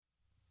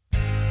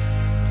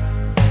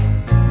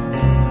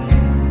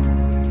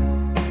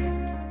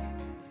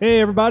Hey,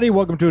 everybody.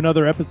 Welcome to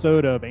another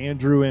episode of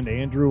Andrew and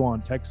Andrew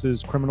on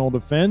Texas Criminal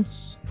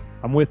Defense.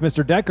 I'm with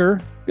Mr. Decker.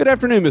 Good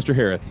afternoon, Mr.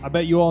 Harris. I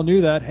bet you all knew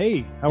that.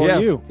 Hey, how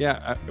are you?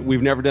 Yeah,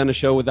 we've never done a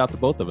show without the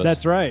both of us.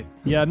 That's right.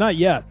 Yeah, not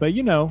yet, but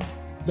maybe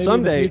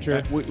someday, in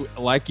the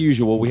future. like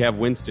usual, we have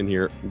Winston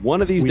here.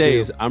 One of these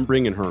days, I'm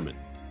bringing Herman.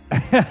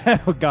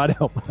 God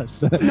help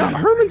us. No,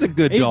 Herman's a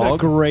good dog. He's a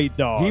great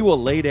dog. He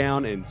will lay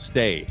down and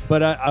stay.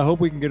 But I hope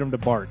we can get him to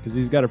bark because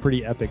he's got a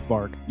pretty epic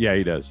bark. Yeah,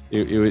 he does.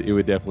 It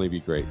would definitely be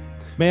great.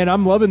 Man,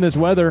 I'm loving this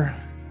weather.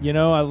 You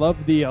know, I love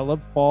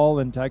fall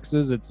in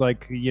Texas. It's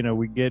like,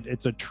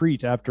 it's a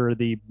treat after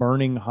the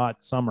burning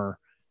hot summer.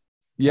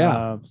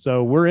 Yeah.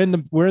 So we're in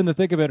the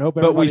thick of it.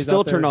 But we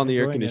still turned on the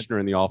air conditioner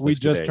in the office. We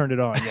just turned it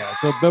on. Yeah.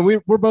 So, but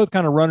we're both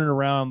kind of running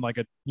around like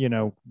a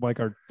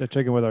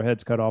chicken with our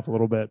heads cut off a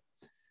little bit.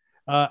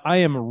 I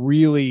am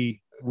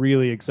really,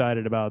 really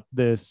excited about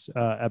this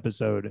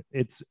episode.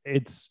 It's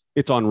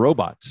on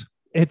robots.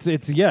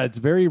 It's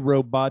very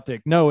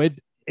robotic. No, it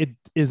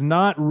is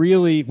not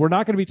really. We're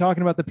not going to be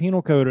talking about the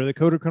penal code or the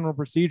code of criminal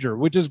procedure,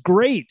 which is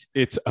great.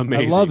 It's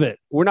amazing. I love it.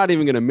 We're not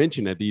even going to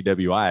mention a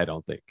DWI, I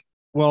don't think.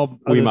 Well,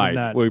 we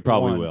might. We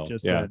probably will.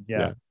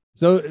 Yeah.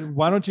 So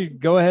why don't you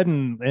go ahead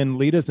and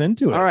lead us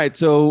into it? All right.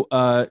 So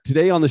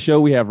today on the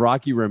show, we have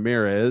Rocky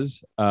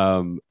Ramirez.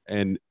 And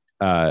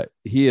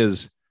he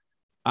is,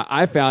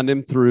 I found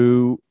him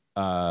through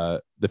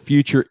the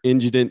Future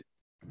Indigent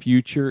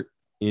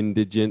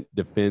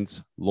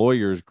Defense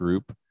Lawyers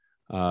Group,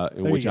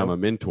 in which I'm a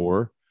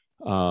mentor.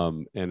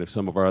 And if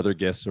some of our other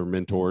guests are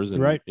mentors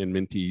and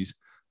mentees.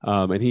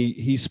 And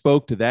he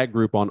spoke to that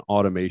group on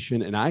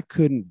automation, and I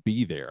couldn't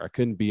be there. I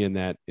couldn't be in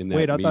that.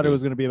 Wait, I thought it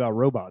was going to be about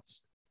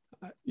robots.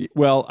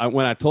 Well,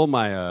 when I told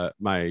my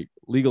my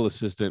legal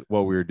assistant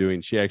what we were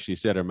doing, she actually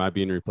said, "Am I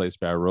being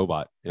replaced by a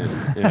robot?"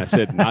 And I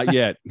said, "Not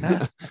yet."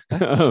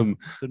 So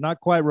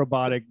not quite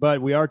robotic,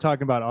 but we are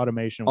talking about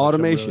automation.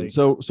 Automation.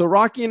 So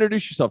Rocky,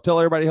 introduce yourself. Tell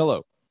everybody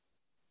hello.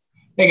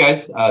 Hey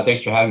guys,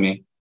 thanks for having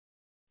me.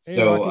 Hey,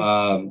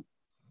 so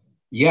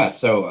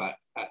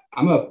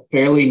I'm a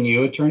fairly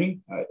new attorney.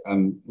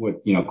 I'm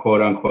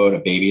quote unquote a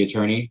baby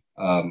attorney,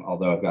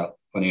 although I've got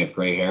plenty of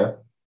gray hair.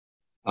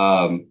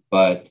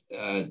 But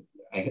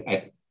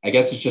I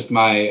guess it's just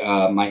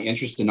my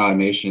interest in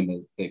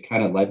automation that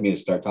kind of led me to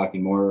start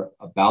talking more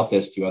about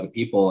this to other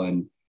people,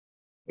 and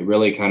it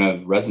really kind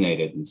of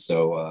resonated. And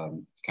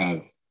so it's kind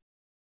of,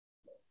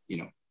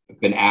 I've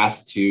been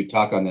asked to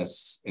talk on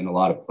this in a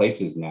lot of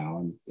places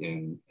now,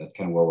 and that's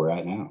kind of where we're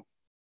at now.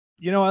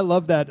 I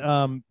love that.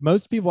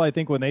 Most people, I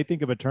think, when they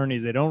think of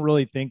attorneys, they don't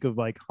really think of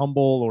like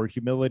humble or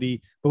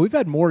humility. But we've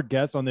had more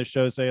guests on this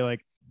show say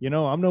like,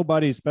 I'm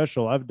nobody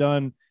special. I've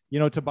done,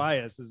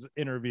 Tobias's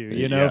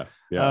interview,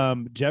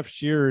 Jeff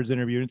Shearer's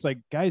interview. And it's like,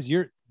 guys,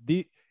 you've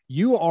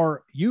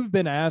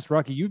been asked,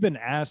 Rocky, you've been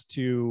asked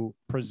to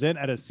present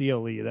at a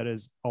CLE that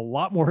is a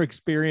lot more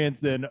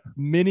experienced than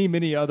many,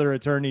 many other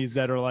attorneys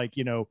that are like,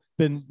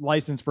 been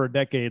licensed for a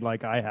decade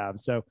like I have.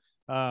 So,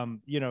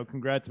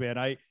 congrats,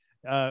 man.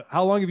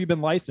 How long have you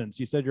been licensed?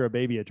 You said you're a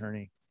baby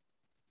attorney.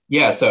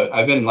 Yeah, so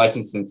I've been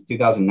licensed since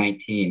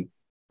 2019.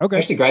 Okay. I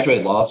actually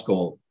graduated law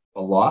school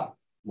a lot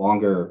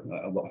longer,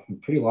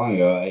 pretty long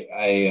ago.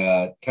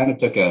 I kind of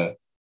took a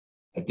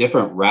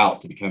different route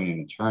to becoming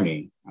an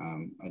attorney.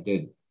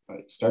 I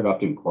started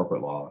off doing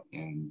corporate law,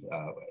 and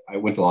I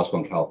went to law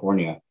school in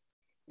California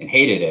and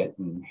hated it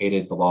and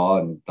hated the law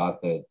and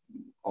thought that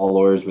all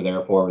lawyers were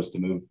there for was to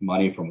move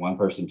money from one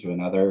person to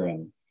another,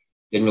 and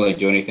didn't really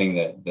do anything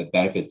that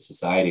benefits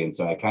society. And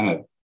so I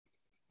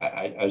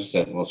just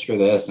said, well, screw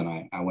this.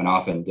 And I went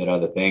off and did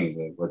other things.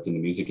 I worked in the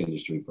music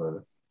industry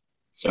for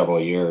several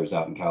years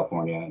out in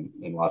California and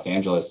in Los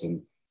Angeles.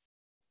 And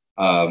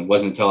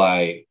wasn't until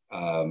I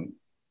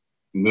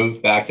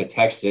moved back to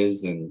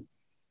Texas and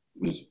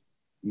was,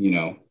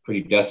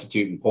 pretty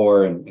destitute and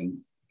poor and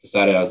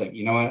decided I was like,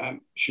 I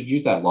should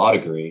use that law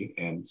degree,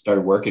 and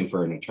started working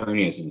for an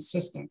attorney as an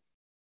assistant.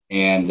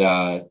 And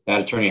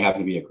that attorney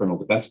happened to be a criminal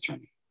defense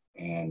attorney.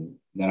 And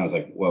then I was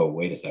like, whoa,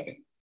 wait a second.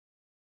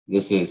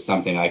 This is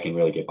something I can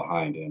really get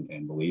behind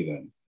and believe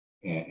in.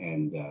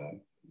 And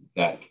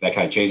that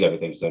kind of changed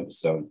everything. So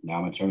now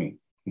I'm an attorney.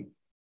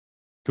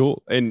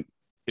 Cool. And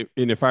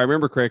if I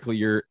remember correctly,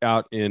 you're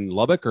out in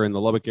Lubbock or in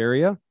the Lubbock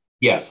area?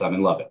 Yes, I'm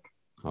in Lubbock.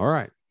 All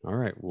right.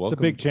 Welcome. It's a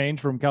big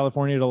change from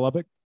California to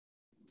Lubbock.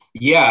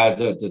 Yeah,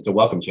 it's a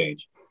welcome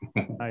change.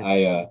 Nice.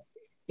 I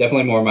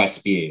definitely more my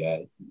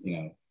speed.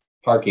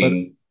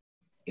 Parking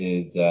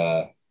is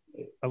a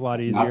lot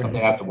easier. Not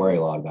something I have to worry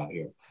a lot about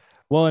here.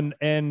 Well,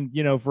 and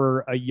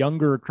for a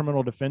younger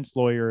criminal defense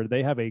lawyer,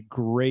 they have a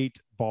great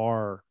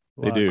bar.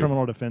 They do.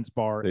 Criminal defense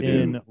bar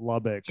in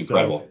Lubbock. It's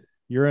incredible. So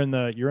you're in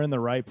the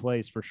right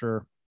place for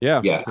sure.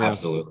 Yeah,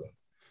 absolutely.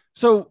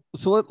 So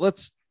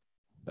let's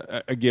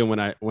again,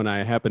 when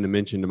I happened to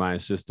mention to my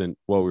assistant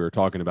what we were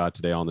talking about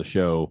today on the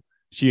show,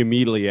 she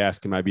immediately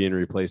asked, "Am I being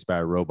replaced by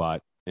a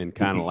robot?" and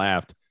kind of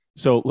laughed.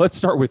 So let's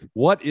start with,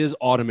 what is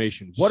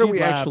automation? What are we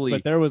actually?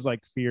 But there was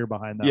like fear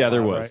behind that. Yeah,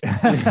 there was.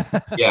 Right?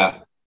 Yeah.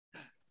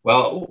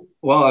 Well,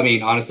 I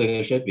mean, honestly,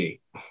 there should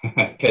be,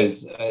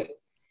 because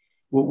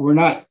we're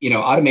not,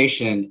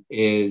 automation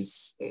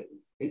is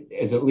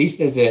at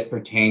least as it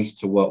pertains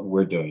to what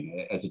we're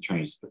doing as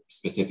attorneys,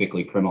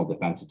 specifically criminal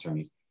defense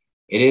attorneys.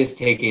 It is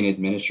taking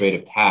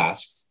administrative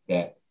tasks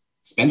that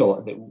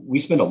we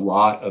spend a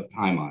lot of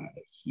time on it,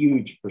 a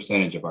huge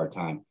percentage of our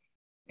time.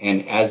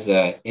 And as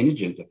an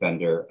indigent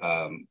defender,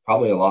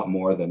 probably a lot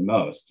more than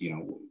most.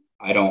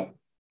 I don't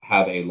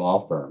have a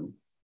law firm.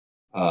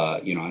 I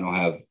don't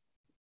have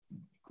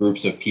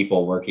groups of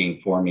people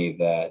working for me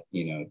that,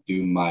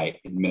 do my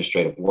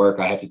administrative work.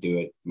 I have to do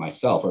it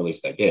myself, or at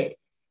least I did.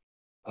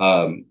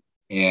 And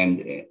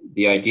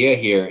the idea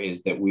here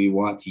is that we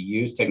want to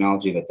use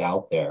technology that's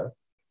out there,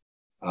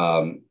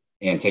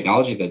 and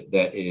technology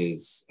that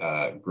is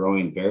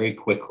growing very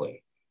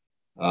quickly,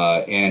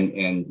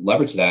 and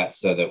leverage that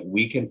so that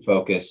we can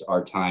focus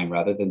our time,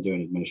 rather than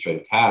doing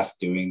administrative tasks,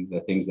 doing the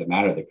things that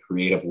matter, the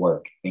creative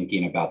work,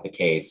 thinking about the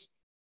case,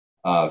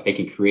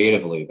 thinking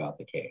creatively about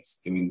the case,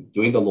 doing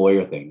the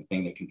lawyer thing, the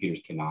thing that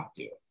computers cannot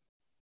do.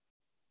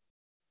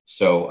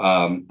 So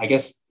I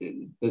guess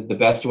the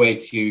best way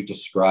to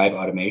describe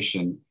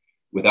automation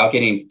without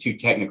getting too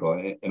technical,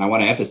 and I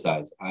want to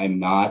emphasize, I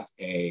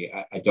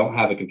don't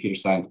have a computer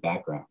science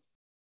background.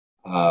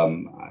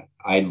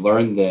 I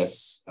learned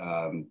this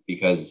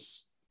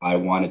because I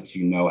wanted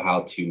to know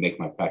how to make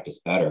my practice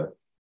better.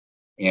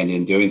 And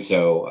in doing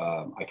so,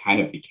 I kind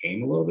of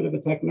became a little bit of a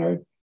tech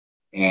nerd.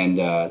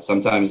 And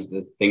sometimes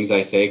the things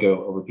I say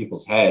go over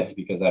people's heads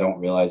because I don't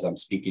realize I'm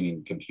speaking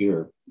in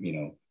computer,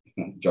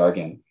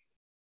 jargon.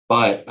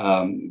 But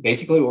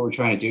basically what we're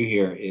trying to do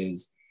here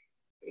is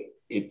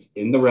it's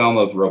in the realm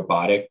of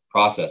robotic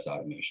process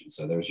automation.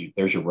 So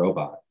there's your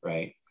robot,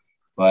 right?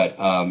 But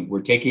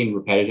we're taking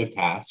repetitive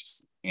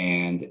tasks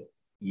and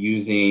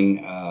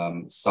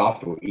using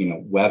software,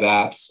 web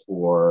apps,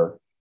 or,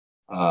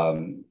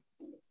 and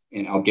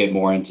I'll get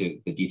more into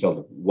the details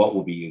of what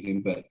we'll be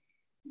using, but,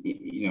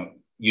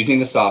 using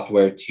the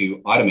software to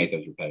automate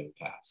those repetitive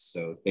tasks.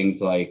 So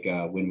things like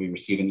when we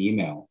receive an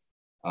email,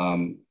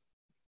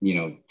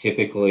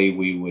 typically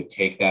we would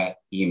take that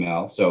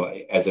email. So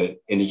as an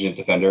indigent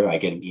defender, I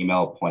get an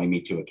email pointing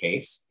me to a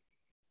case,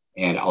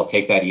 and I'll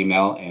take that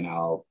email and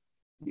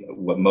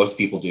what most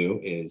people do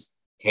is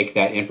take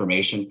that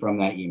information from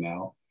that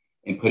email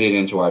and put it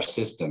into our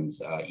systems,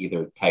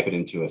 either type it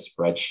into a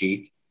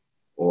spreadsheet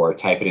or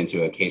type it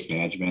into a case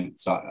management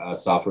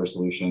software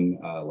solution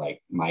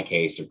like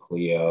MyCase or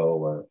Clio,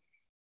 or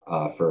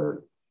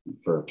for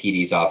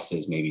PD's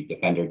offices, maybe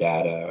Defender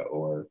Data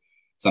or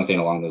something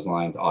along those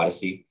lines,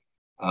 Odyssey.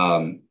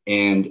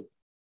 And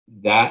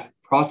that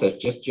process,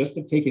 just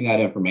of taking that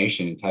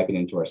information and typing it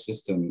into our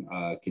system,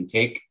 can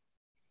take,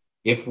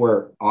 if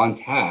we're on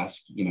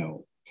task,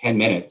 10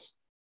 minutes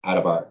out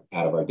of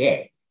our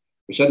day,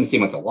 which doesn't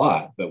seem like a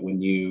lot, but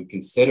when you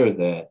consider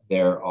that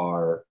there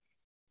are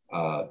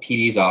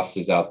PD's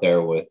offices out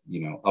there with,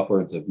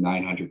 upwards of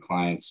 900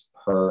 clients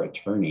per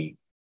attorney,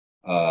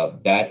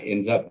 that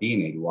ends up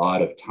being a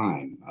lot of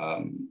time.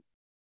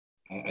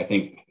 I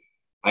think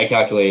I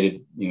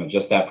calculated,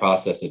 just that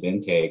process of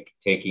intake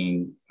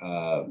taking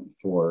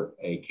for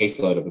a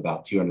caseload of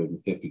about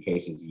 250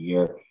 cases a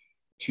year,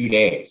 2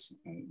 days,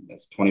 and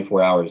that's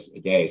 24 hours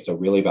a day. So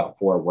really about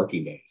 4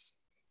 working days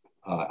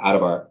out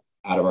of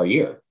our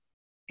year.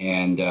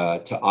 And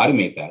to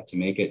automate that, to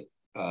make it,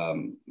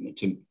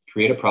 to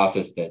create a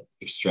process that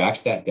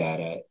extracts that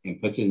data and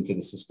puts it into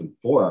the system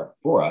for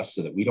us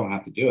so that we don't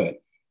have to do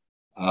it,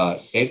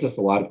 saves us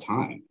a lot of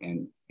time.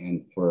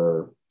 And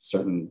for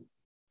certain,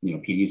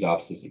 PD's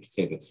offices, it can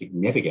save a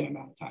significant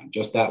amount of time,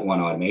 just that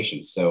one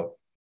automation. So,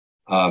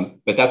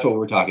 but that's what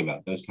we're talking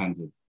about, those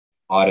kinds of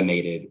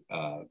automated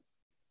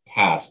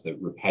tasks, the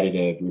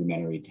repetitive,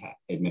 rudimentary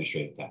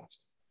administrative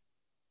tasks.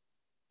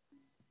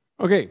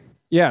 Okay.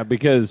 Yeah,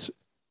 because,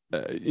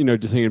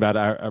 just thinking about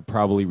it, I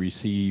probably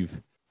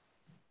receive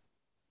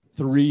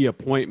 3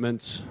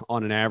 appointments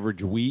on an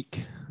average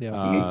week.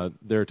 Yeah.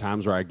 There are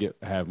times where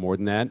I have more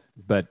than that,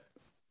 but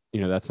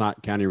that's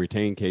not counting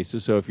retained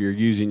cases. So if you're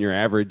using your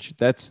average,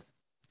 that's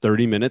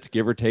 30 minutes,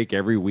 give or take,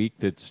 every week.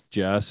 That's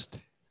just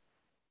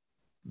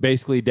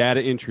basically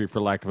data entry,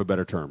 for lack of a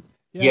better term.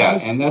 Yeah,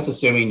 and that's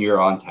assuming you're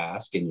on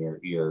task and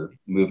you're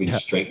moving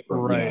straight from,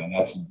 right. And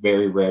that's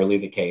very rarely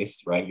the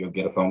case, right? You'll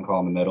get a phone call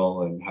in the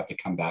middle and have to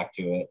come back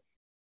to it.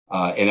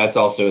 And that's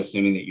also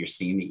assuming that you're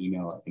seeing the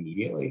email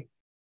immediately.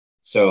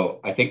 So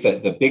I think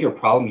that the bigger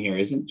problem here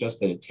isn't just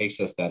that it takes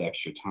us that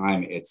extra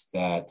time. It's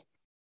that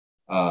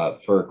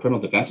for criminal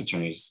defense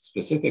attorneys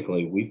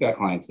specifically, we've got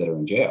clients that are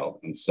in jail.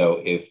 And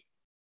so if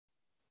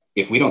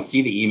we don't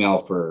see the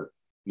email for,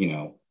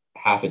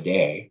 half a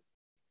day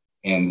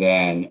and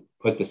then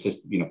put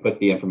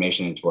the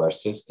information into our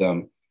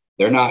system,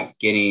 they're not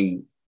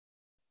getting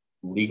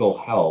legal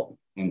help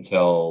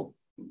until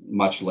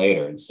much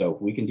later. And so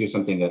if we can do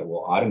something that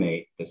will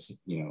automate this,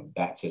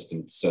 that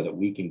system so that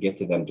we can get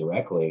to them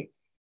directly,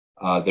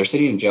 they're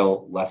sitting in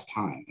jail less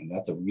time. And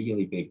that's a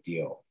really big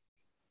deal.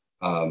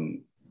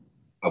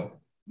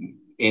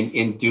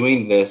 In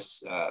doing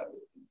this,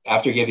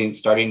 after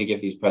starting to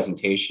give these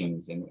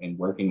presentations and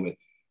working with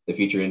the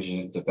future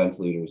indigent defense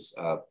leaders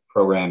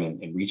program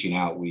and reaching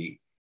out, we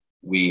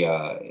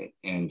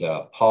and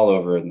Paul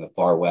over in the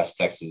far West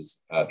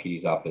Texas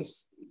PD's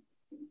office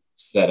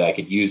said I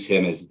could use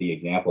him as the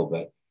example,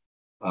 but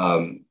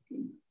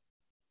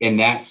in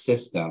that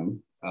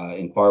system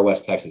in far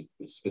West Texas,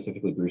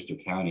 specifically Brewster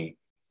County,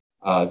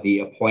 the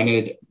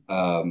appointed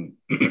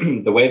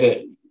the way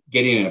that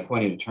getting an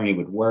appointed attorney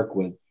would work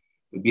would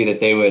be that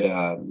they would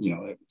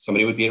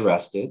somebody would be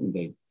arrested and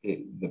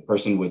the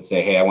person would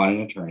say, hey, I want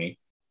an attorney.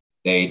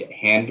 They'd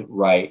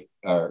handwrite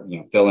or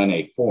fill in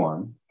a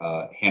form,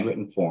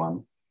 handwritten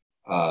form,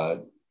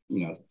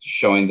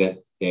 showing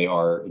that they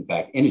are in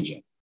fact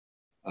indigent.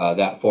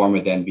 That form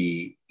would then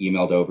be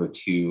emailed over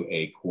to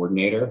a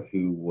coordinator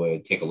who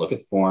would take a look at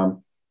the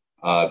form,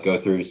 go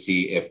through to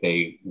see if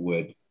they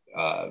would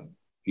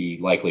be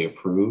likely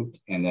approved,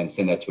 and then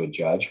send that to a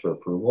judge for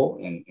approval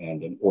and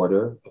an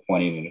order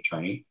appointing an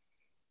attorney.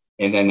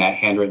 And then that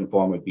handwritten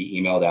form would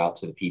be emailed out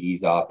to the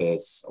PD's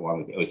office along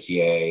with the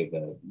OCA,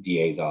 the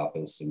DA's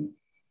office,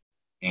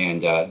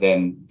 and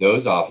then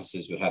those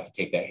offices would have to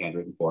take that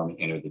handwritten form and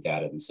enter the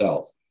data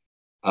themselves.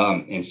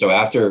 And so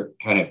after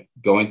kind of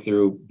going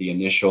through the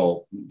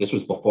initial, this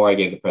was before I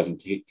gave the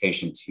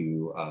presentation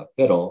to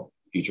Fiddle,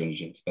 Future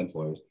Indigent Defense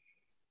Lawyers.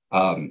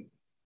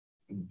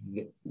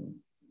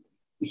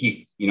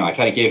 He's, I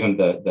kind of gave him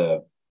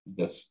the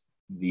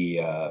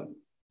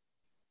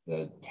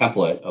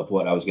template of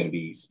what I was going to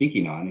be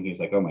speaking on. And he was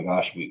like, oh my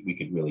gosh, we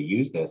could really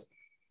use this.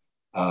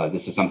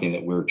 This is something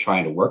that we're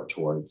trying to work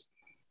towards.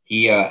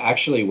 He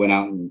actually went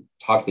out and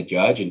talked the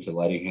judge into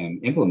letting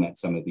him implement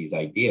some of these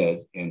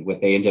ideas. And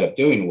what they ended up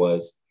doing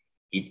was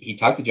he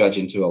talked the judge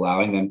into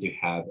allowing them to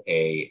have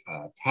a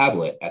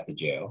tablet at the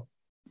jail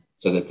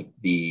so that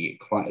the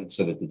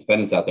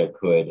defendants out there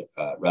could,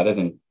 rather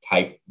than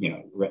type,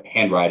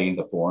 handwriting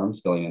the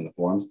forms, filling in the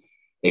forms,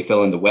 they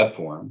fill in the web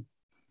form.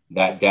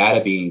 That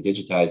data being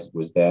digitized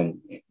was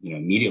then,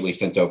 immediately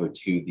sent over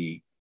to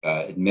the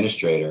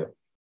administrator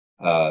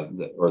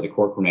or the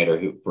court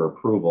coordinator for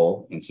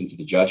approval and sent to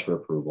the judge for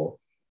approval.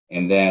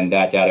 And then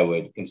that data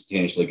would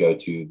instantaneously go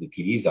to the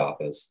PD's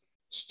office,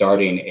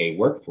 starting a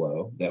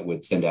workflow that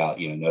would send out,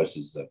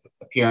 notices of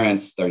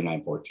appearance,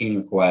 3914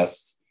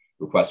 requests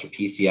for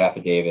PC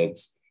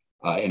affidavits,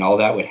 and all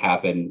that would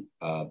happen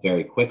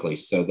very quickly.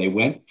 So they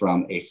went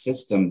from a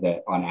system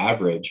that on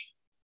average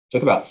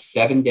took about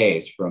 7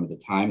 days from the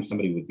time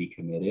somebody would be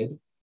committed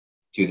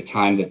to the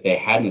time that they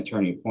had an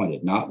attorney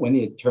appointed, not when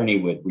the attorney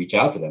would reach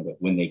out to them, but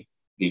when the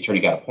attorney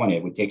got appointed,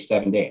 it would take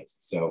 7 days.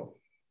 So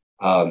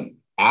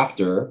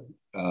after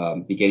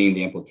beginning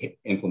the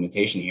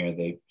implementation here,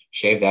 they've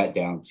shaved that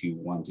down to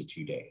 1 to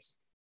 2 days.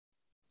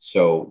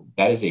 So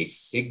that is a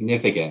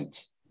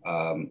significant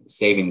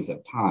savings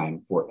of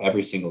time for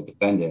every single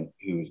defendant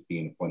who's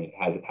being appointed,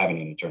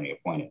 having an attorney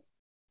appointed.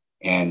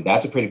 And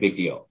that's a pretty big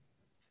deal.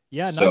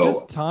 Yeah, not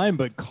just time,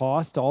 but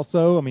cost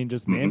also. I mean,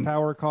 just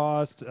manpower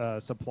cost,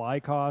 supply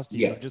cost.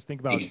 You know, just think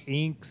about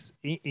ink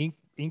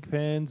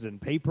pens and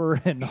paper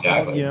and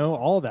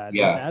all that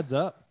just adds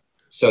up.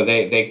 So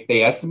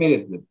they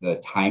estimated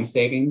the time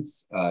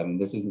savings.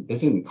 This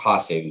isn't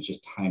cost savings,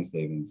 just time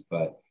savings.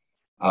 But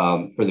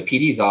for the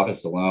PD's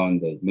office alone,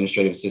 the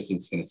administrative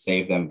assistant is going to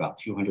save them about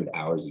 200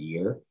 hours a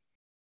year.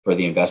 For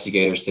the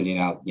investigators sending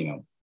out,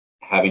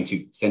 having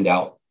to send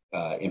out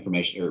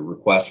information or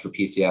requests for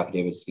PC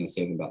affidavits is going to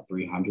save them about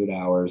 300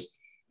 hours.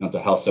 Mental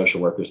health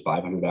social workers,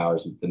 500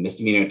 hours. The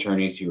misdemeanor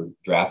attorneys who are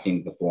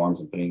drafting the forms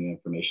and putting the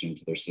information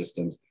into their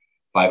systems,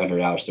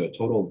 500 hours. So a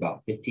total of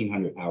about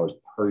 1,500 hours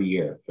per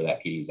year for that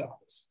PD's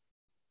office.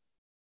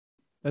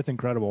 That's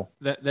incredible.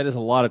 That is a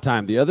lot of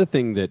time. The other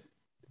thing that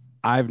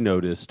I've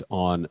noticed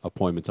on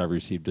appointments I've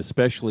received,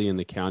 especially in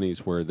the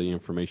counties where the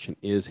information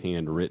is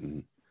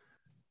handwritten,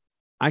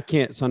 I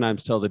can't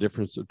sometimes tell the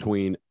difference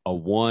between a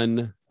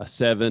 1, a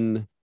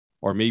 7,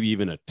 or maybe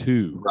even a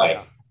 2.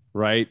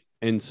 Right.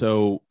 And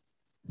so,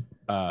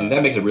 and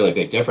that makes a really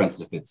big difference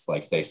if it's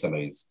like, say,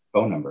 somebody's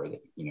phone number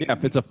that,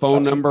 if it's a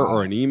phone number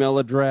or an email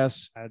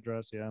address, an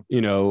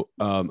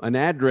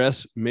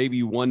address,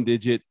 maybe one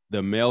digit,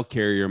 the mail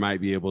carrier might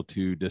be able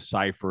to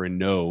decipher and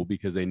know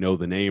because they know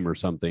the name or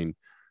something.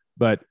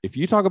 But if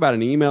you talk about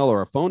an email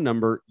or a phone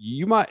number,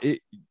 you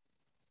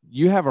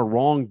have a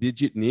wrong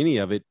digit in any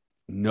of it.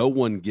 No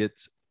one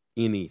gets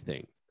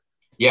anything.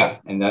 Yeah.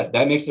 And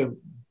that makes a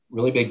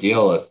really big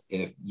deal.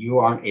 If you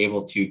aren't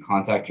able to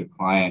contact your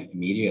client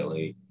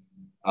immediately,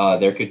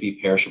 there could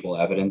be perishable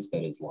evidence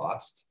that is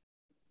lost,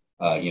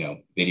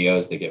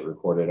 videos that get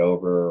recorded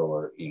over,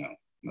 or,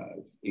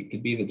 it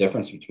could be the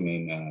difference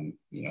between,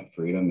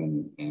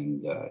 freedom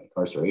and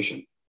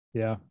incarceration.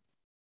 Yeah.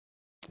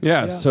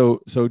 So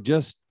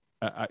just,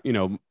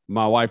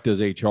 my wife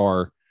does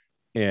HR,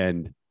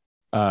 and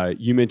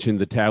you mentioned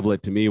the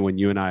tablet to me when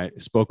you and I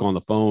spoke on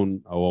the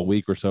phone a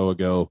week or so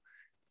ago.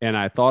 And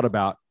I thought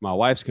about my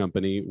wife's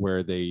company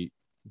where they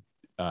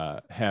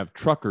have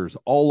truckers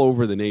all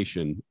over the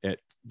nation at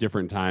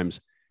different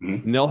times.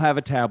 And they'll have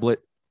a tablet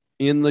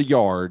in the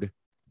yard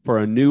for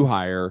a new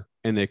hire,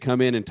 and they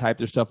come in and type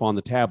their stuff on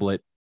the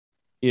tablet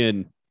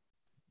in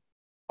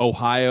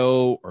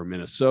Ohio or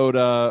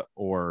Minnesota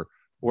or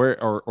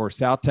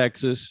South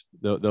Texas.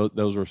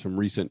 Those were some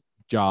recent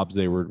jobs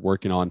they were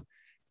working on.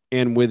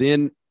 And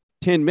within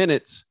 10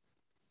 minutes,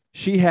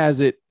 she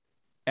has it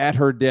at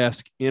her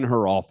desk in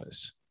her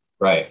office.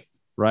 Right.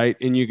 Right.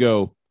 And you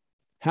go,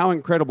 how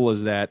incredible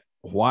is that?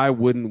 Why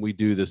wouldn't we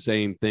do the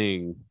same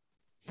thing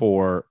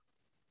for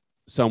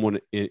someone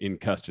in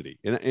custody?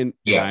 And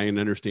I can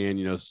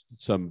understand,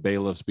 some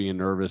bailiffs being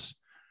nervous,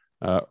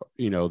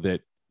 that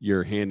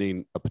you're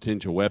handing a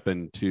potential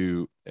weapon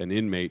to an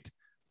inmate,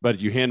 but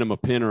if you hand them a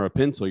pen or a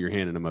pencil, you're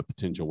handing them a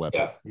potential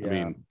weapon. Yeah. I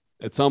mean,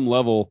 at some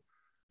level,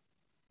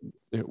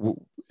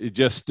 it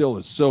just still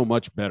is so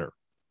much better.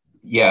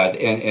 Yeah.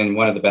 And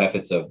one of the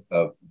benefits of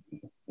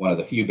one of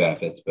the few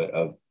benefits, but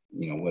of,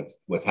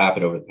 what's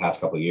happened over the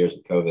past couple of years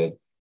with COVID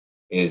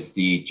is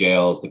the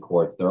jails, the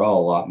courts, they're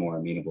all a lot more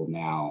amenable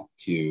now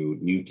to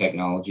new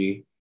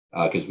technology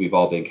because we've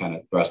all been kind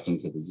of thrust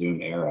into the Zoom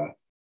era.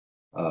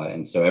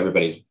 And so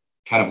everybody's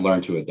kind of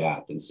learned to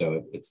adapt. And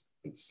so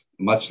it's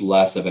much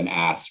less of an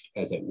ask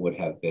as it would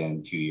have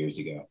been 2 years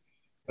ago.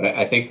 But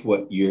I think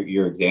what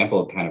your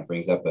example kind of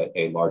brings up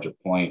a larger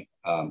point.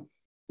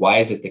 Why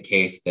is it the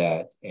case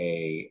that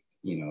a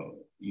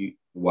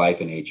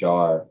wife in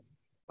HR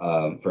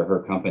for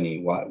her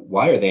company,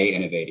 why are they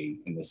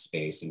innovating in this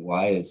space, and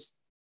why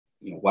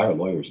are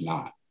lawyers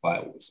not?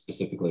 Why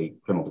specifically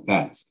criminal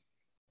defense?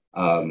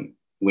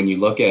 When you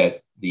look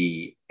at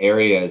the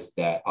areas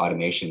that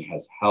automation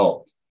has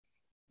helped,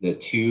 the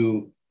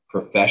two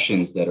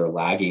professions that are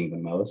lagging the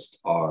most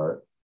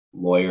are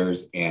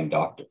lawyers and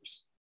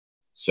doctors.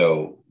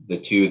 So the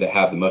two that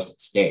have the most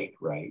at stake,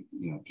 right?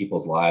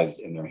 People's lives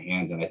in their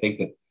hands. And I think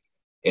that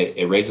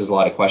it raises a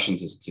lot of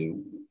questions as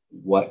to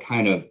what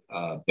kind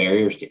of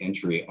barriers to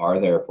entry are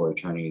there for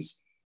attorneys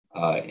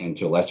and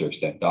to a lesser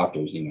extent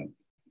doctors.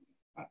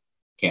 I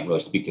can't really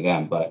speak to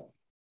them, but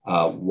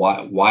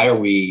why are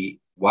we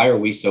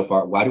so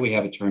far? Why do we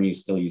have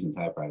attorneys still using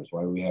typewriters?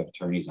 Why do we have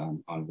attorneys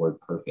on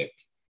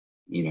WordPerfect?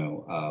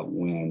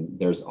 When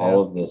there's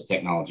all of this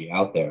technology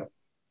out there.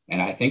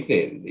 And I think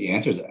the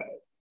answers, at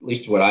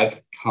least what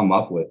I've come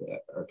up with,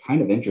 are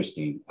kind of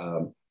interesting.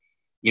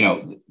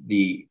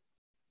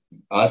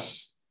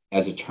 Us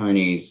as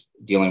attorneys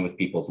dealing with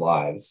people's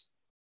lives,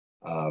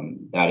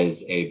 that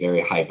is a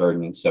very high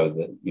burden. And so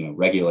the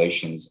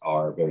regulations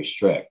are very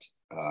strict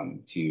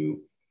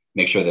to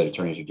make sure that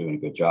attorneys are doing a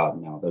good job.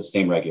 Now, those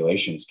same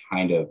regulations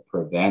kind of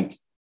prevent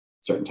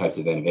certain types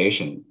of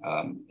innovation.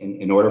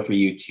 In order for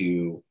you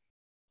to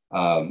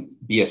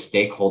be a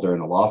stakeholder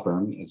in a law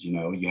firm, as you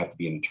know, you have to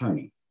be an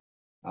attorney.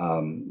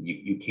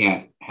 You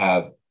can't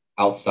have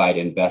outside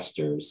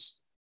investors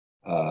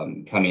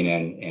coming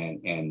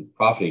in and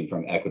profiting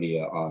from equity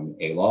on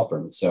a law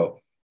firm. So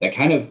that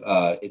kind of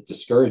it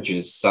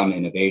discourages some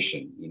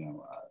innovation.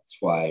 That's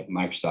why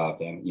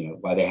Microsoft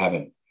and why they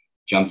haven't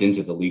jumped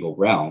into the legal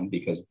realm,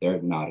 because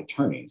they're not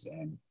attorneys.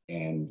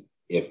 And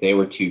if they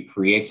were to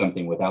create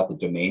something without the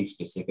domain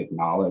specific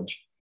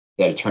knowledge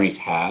that attorneys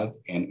have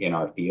in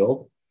our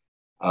field,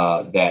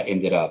 that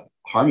ended up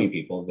harming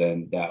people,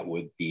 then that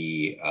would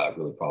be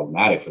really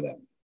problematic for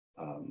them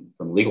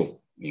from a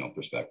legal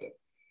perspective.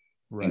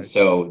 Right. And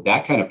so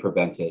that kind of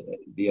prevents it.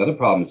 The other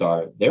problems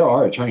are there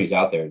are attorneys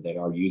out there that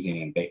are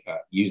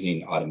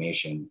using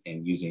automation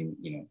and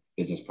using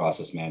business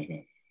process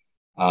management.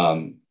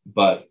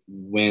 But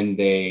when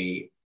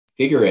they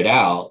figure it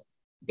out,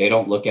 they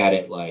don't look at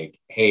it like,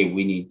 hey,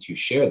 we need to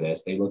share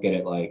this. They look at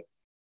it like,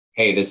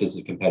 hey, this is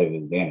a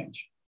competitive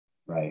advantage,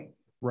 right?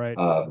 Right.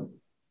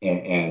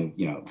 And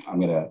I'm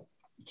going to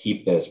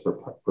keep this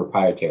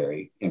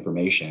proprietary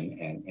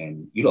information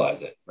and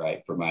utilize it,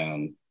 right,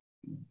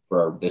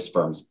 for this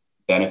firm's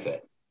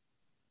benefit.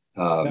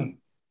 And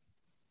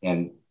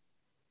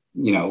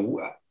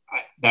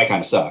that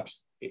kind of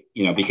sucks,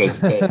 because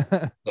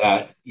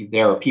that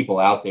there are people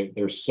out there.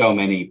 There's so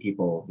many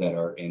people that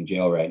are in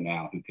jail right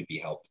now who could be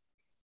helped.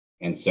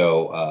 And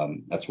so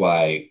that's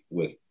why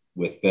with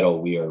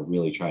FIDL, we are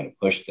really trying to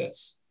push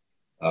this,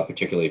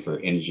 particularly for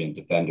indigent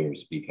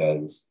defenders,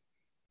 because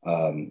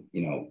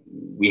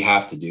we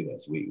have to do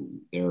this.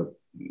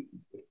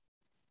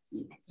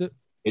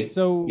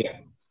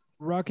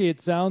 Rocky,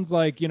 it sounds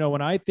like,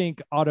 when I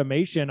think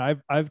automation,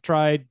 I've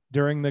tried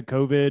during the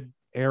COVID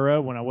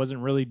era when I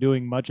wasn't really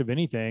doing much of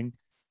anything.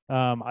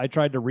 I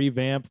tried to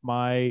revamp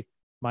my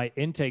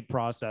intake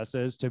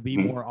processes to be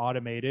more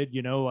automated,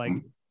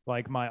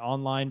 like my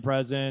online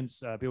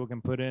presence. People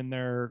can put in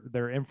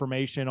their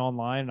information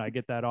online and I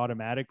get that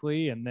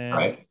automatically. And then,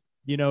 right.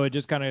 It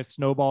just kind of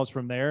snowballs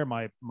from there.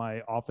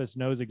 My office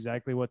knows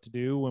exactly what to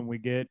do when we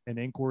get an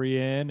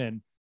inquiry in.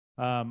 And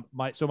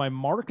my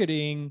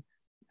marketing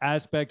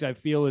aspect, I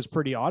feel, is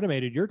pretty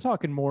automated. You're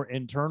talking more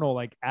internal,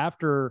 like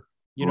after,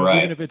 right.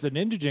 Even if it's an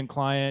indigent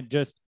client,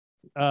 just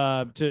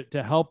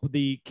to help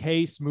the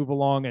case move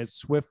along as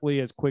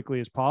swiftly, as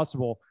quickly as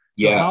possible.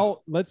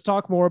 So let's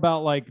talk more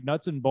about like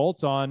nuts and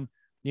bolts on,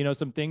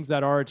 some things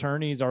that our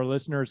attorneys, our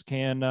listeners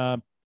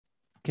can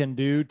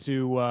do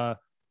to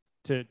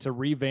to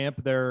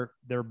revamp their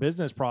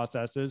business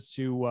processes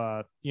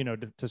to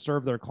to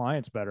serve their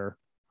clients better.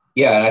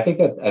 Yeah, and I think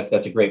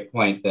that's a great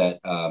point. That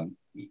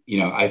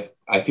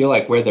I feel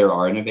like where there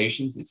are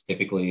innovations, it's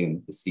typically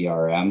in the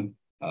CRM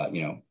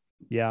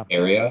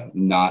area,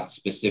 not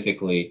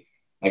specifically.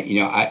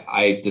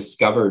 I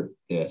discovered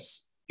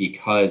this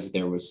because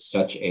there was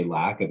such a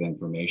lack of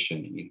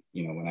information.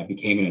 When I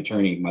became an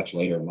attorney much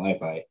later in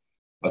life, I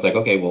was like,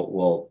 okay,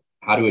 well,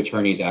 how do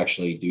attorneys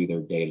actually do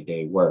their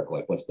day-to-day work?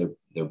 Like, what's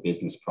their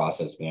business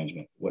process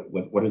management? What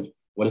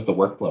does the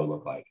workflow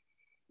look like?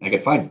 And I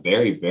could find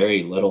very,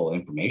 very little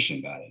information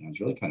about it. And I was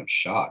really kind of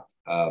shocked.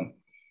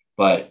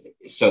 But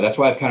so that's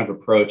why I've kind of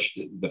approached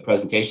the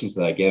presentations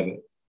that I give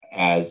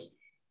as,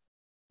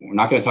 we're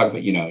not going to talk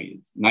about,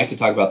 it's nice to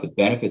talk about the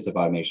benefits of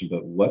automation,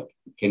 but what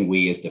can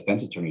we as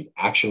defense attorneys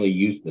actually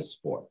use this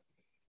for?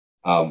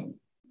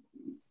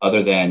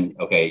 Other than,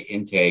 okay,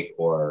 intake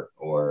or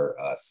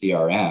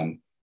CRM,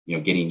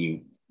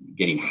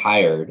 getting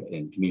hired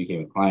and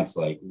communicating with clients,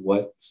 like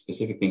what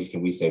specific things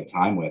can we save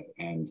time with?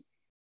 And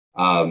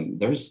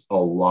there's a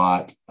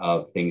lot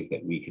of things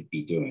that we could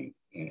be doing.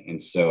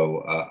 And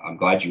so I'm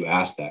glad you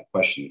asked that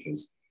question,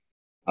 because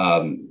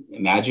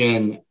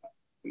imagine,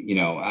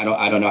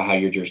 I don't know how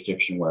your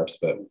jurisdiction works,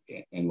 but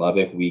in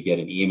Lubbock, we get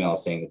an email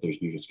saying that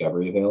there's new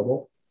discovery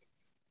available.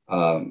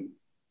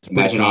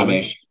 Imagine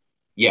automation.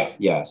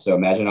 Yeah. So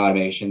imagine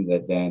automation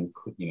that then,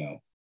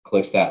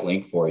 clicks that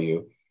link for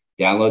you,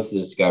 downloads the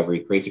discovery,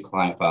 creates a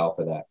client file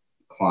for that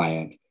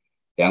client,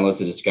 downloads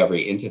the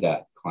discovery into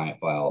that client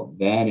file.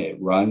 Then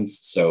it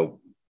runs,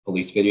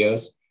 police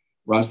videos,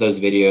 runs those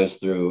videos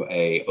through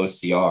a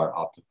OCR,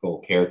 optical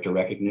character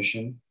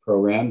recognition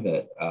program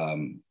that,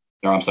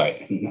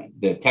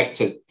 the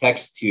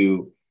text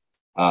to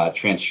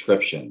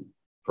transcription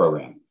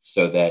program,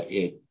 so that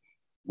it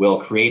will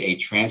create a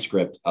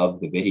transcript of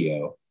the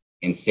video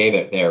and save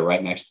it there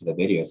right next to the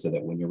video, so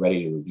that when you're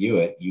ready to review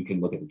it, you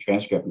can look at the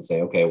transcript and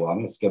say, okay, well, I'm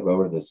going to skip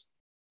over this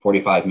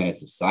 45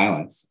 minutes of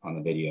silence on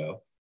the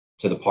video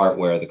to the part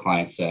where the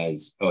client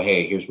says, oh,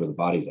 hey, here's where the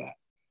body's at,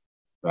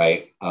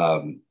 right?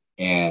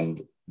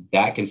 And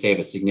that can save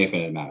a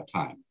significant amount of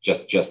time,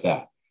 just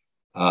that.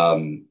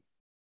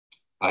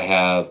 I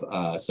have,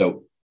 on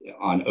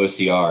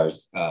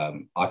OCRs,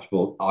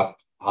 optical, I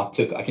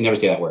can never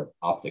say that word,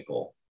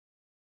 optical.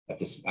 I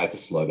have to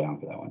slow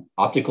down for that one.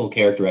 Optical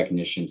character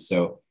recognition.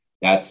 So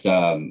that's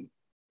how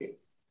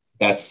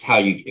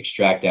you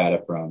extract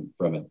data from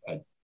a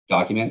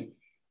document.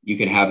 You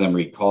can have them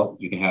read call.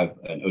 You can have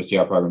an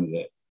OCR program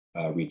that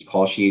reads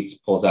call sheets,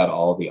 pulls out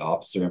all the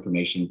officer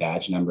information,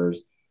 badge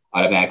numbers,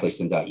 automatically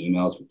sends out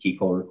emails for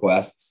TCOL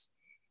requests.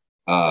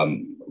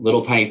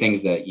 Little tiny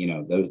things that,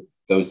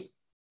 those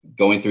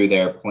going through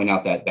there, pulling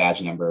out that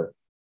badge number,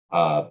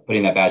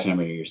 putting that badge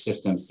number in your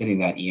system, sending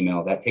that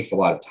email, that takes a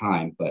lot of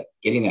time, but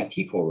getting that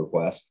TCOL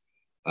request,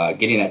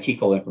 getting that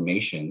TCOL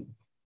information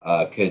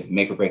could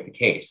make or break the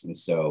case. And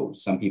so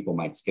some people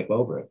might skip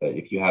over it, but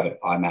if you have it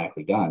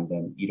automatically done,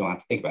 then you don't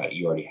have to think about it.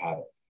 You already have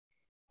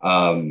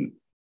it.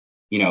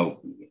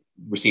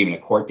 Receiving a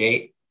court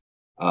date,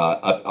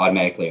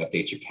 automatically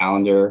updates your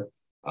calendar,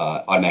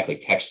 automatically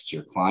texts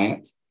your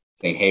client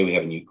saying, hey, we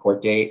have a new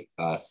court date,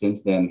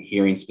 sends them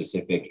hearing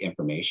specific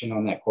information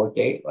on that court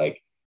date, like,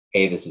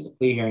 hey, this is a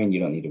plea hearing, you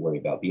don't need to worry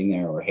about being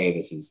there, or hey,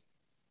 this is,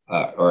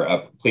 or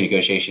a plea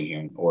negotiation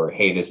hearing, or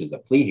hey, this is a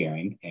plea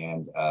hearing,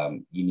 and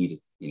you need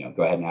to,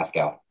 go ahead and ask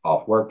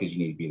off work because you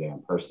need to be there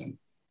in person.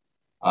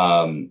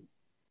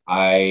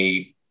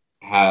 I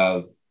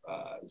have,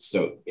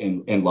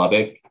 in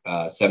Lubbock,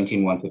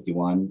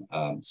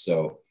 17151.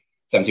 So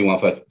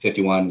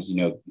 17151 is,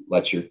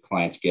 lets your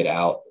clients get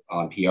out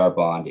on PR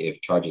bond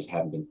if charges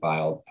haven't been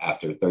filed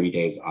after 30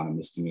 days on a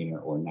misdemeanor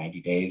or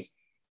 90 days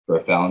for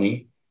a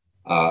felony.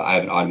 I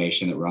have an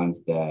automation that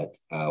runs that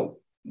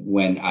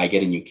when I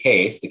get a new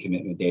case, the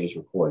commitment date is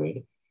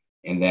recorded.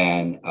 And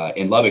then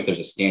in Lubbock, there's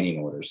a standing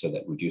order, so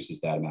that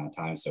reduces that amount of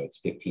time. So it's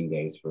 15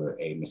 days for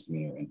a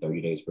misdemeanor and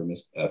 30 days for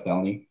a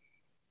felony.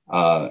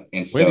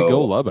 And so, way to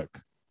go,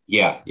 Lubbock.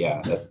 Yeah,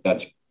 that's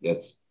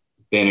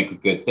been a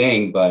good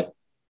thing, but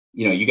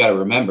you got to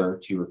remember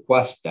to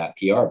request that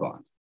PR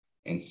bond.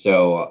 And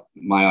so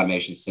my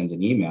automation sends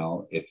an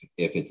email if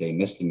it's a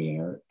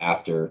misdemeanor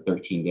after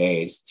 13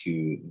 days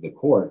to the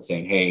court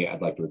saying, hey,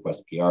 I'd like to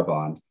request a PR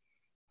bond.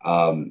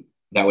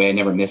 That way I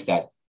never miss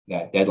that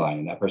deadline,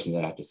 and that person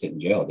doesn't have to sit in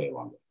jail a day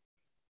longer.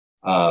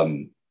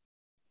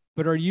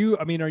 But are you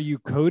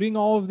coding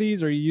all of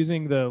these? Are you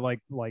using the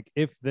like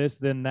if this,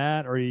 then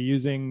that? Or are you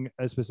using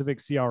a specific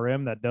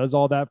CRM that does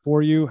all that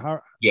for you?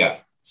 Yeah.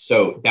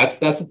 So that's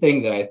the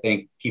thing that I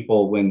think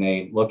people, when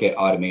they look at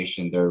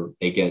automation,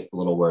 they get a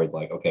little worried,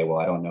 like, okay, well,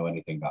 I don't know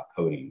anything about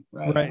coding,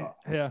 right? Right.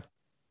 Yeah.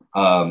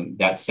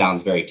 That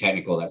sounds very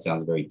technical. That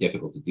sounds very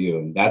difficult to do.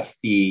 And that's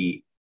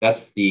the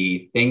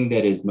thing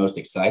that is most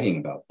exciting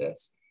about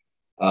this.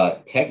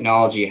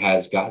 Technology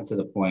has gotten to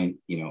the point,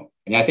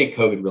 and I think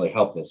COVID really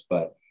helped this,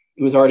 but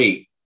it was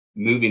already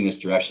moving this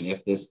direction.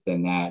 If this,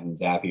 then that, and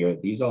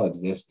Zapier, these all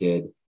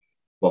existed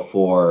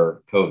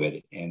before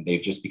COVID, and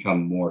they've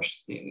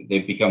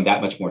become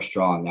that much more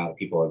strong now that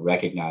people have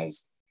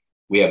recognized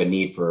we have a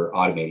need for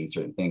automating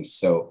certain things.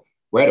 So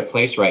we're at a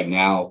place right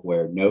now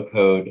where no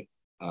code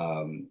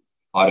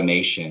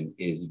automation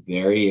is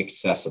very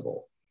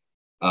accessible.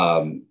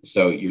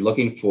 So you're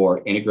looking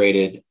for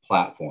integrated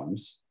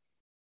platforms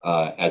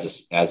as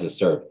a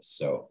service,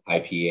 so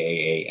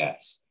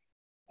IPAAS,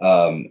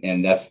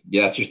 and that's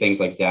your things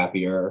like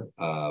Zapier,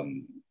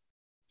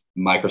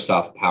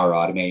 Microsoft Power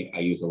Automate. I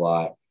use a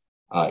lot.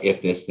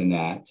 If this then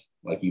that,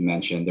 like you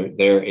mentioned,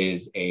 there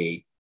is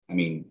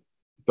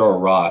throw a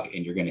rock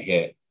and you're going to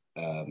hit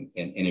an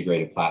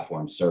integrated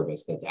platform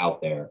service that's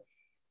out there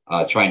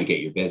trying to get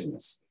your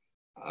business.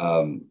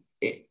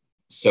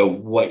 So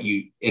what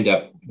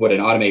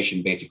an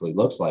automation basically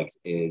looks like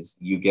is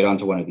you get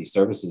onto one of these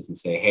services and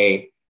say,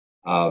 hey,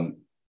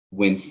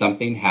 when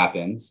something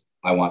happens,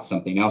 I want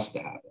something else to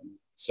happen.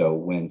 So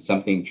when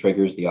something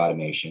triggers the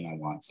automation, I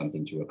want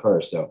something to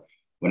occur. So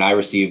when I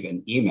receive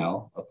an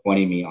email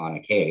appointing me on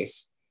a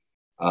case,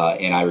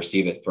 and I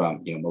receive it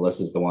from,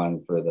 Melissa's the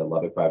one for the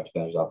Lubbock Private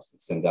Defender's Office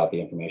that sends out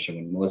the information.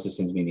 When Melissa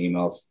sends me an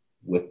email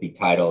with the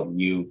title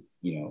new,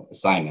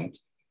 assignment,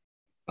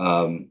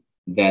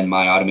 then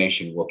my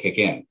automation will kick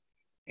in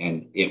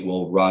and it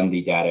will run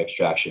the data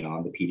extraction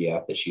on the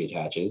PDF that she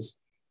attaches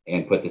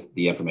and put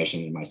the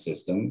information in my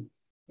system.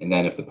 And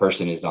then if the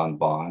person is on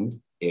bond,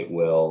 it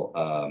will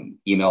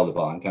email the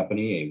bond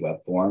company a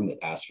web form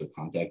that asks for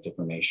contact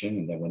information.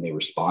 And then when they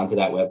respond to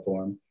that web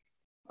form,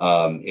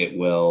 it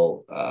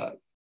will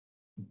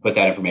put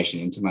that information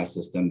into my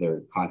system,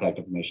 their contact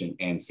information,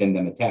 and send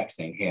them a text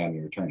saying, hey, I'm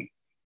your attorney.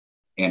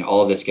 And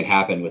all of this can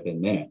happen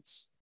within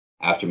minutes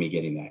after me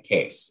getting that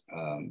case.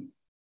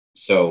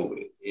 So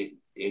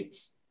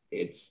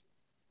it's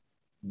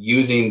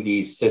using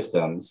these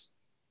systems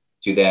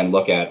to then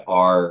look at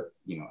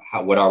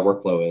what our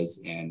workflow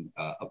is and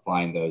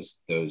applying those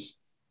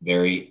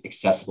very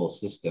accessible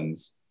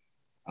systems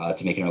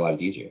to making our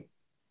lives easier.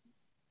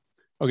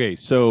 Okay,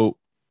 so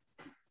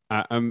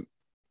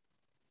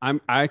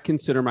I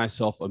consider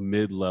myself a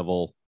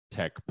mid-level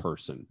tech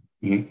person,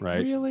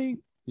 right? Really?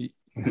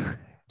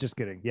 Just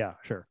kidding. Yeah,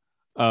 sure.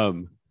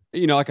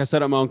 Like I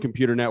set up my own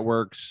computer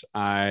networks.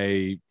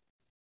 Andy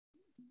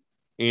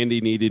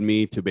needed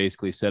me to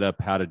basically set up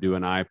how to do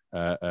an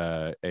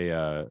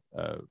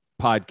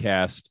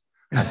podcast.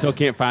 I still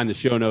can't find the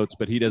show notes,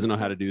 but he doesn't know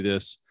how to do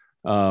this.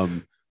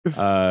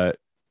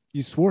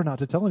 You swore not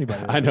to tell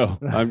anybody. I know.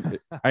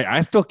 I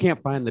still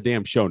can't find the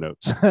damn show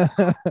notes.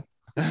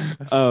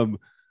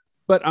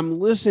 But I'm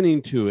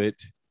listening to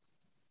it.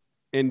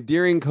 And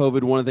during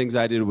COVID, one of the things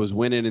I did was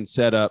went in and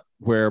set up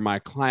where my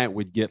client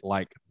would get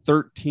like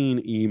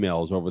 13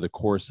 emails over the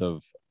course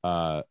of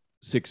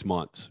 6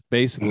 months.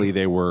 Basically,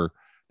 they're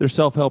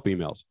self-help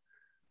emails.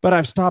 But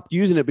I've stopped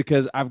using it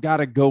because I've got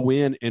to go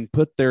in and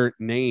put their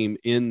name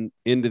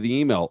into the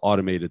email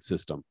automated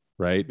system,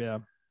 right? Yeah.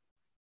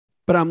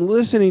 But I'm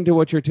listening to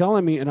what you're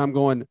telling me, and I'm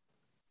going,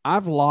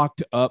 I've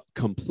locked up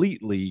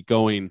completely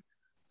going,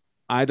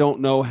 I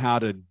don't know how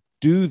to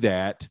do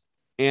that.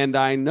 And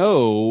I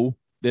know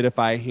that if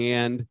I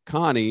hand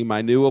Connie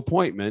my new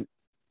appointment,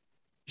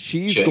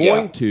 she's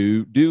going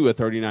to do a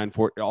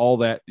 3940, all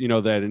that,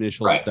 that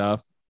initial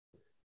stuff.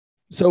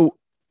 So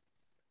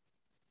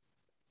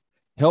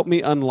help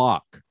me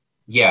unlock.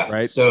 Yeah.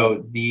 Right.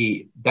 So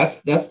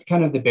that's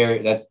kind of the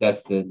barrier.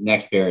 That's the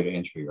next barrier to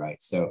entry,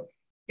 right? So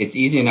it's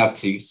easy enough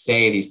to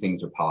say these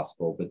things are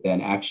possible, but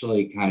then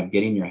actually kind of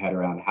getting your head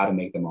around how to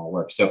make them all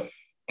work. So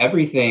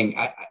everything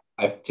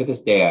I've to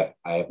this day,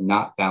 I have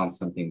not found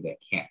something that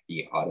can't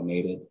be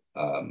automated.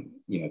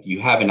 If you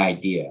have an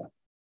idea,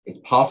 it's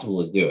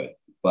possible to do it,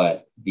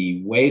 but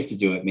the ways to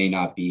do it may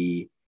not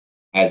be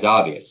as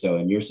obvious. So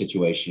in your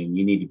situation,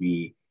 you need to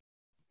be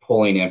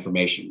pulling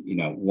information.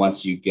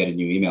 Once you get a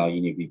new email, you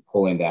need to be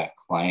pulling that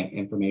client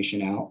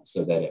information out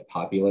so that it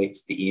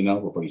populates the email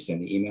before you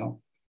send the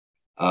email.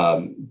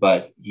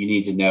 But you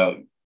need to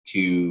know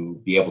to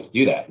be able to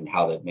do that and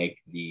how to make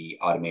the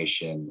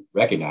automation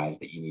recognize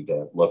that you need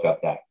to look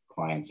up that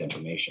client's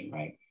information,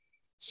 right?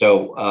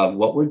 So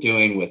what we're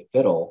doing with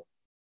Fiddle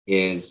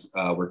is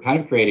we're kind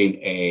of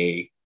creating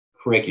a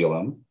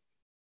curriculum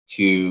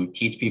to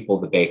teach people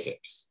the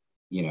basics,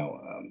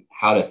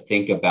 how to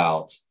think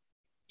about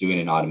doing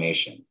an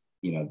automation,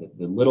 the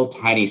little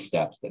tiny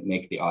steps that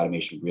make the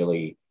automation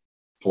really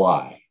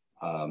fly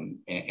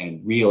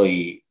and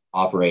really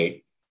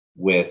operate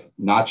with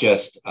not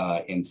just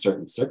in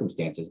certain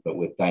circumstances, but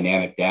with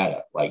dynamic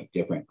data like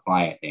different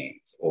client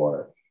names,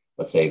 or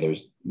let's say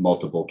there's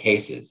multiple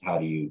cases. How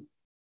do you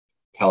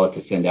tell it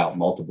to send out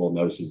multiple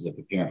notices of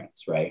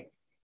appearance, right?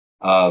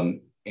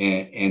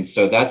 And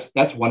so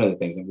that's one of the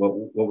things. And what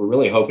we're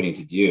really hoping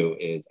to do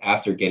is,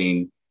 after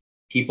getting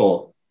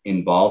people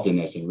involved in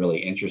this and really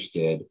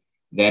interested,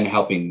 then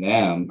helping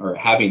them or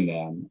having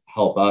them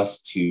help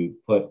us to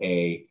put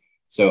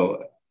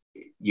so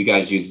you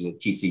guys use a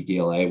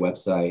TCDLA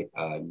website,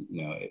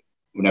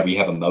 whenever you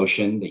have a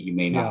motion that you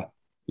may not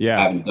Yeah.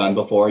 haven't done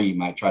before, you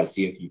might try to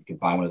see if you can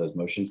find one of those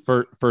motions.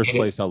 First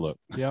place I'll look.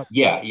 Yep.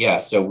 Yeah.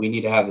 So we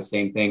need to have the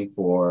same thing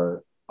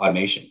for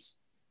automations.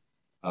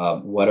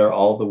 What are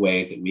all the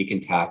ways that we can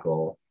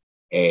tackle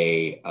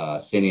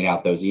sending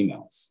out those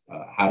emails?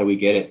 How do we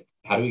get it?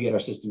 How do we get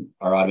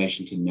our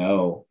automation to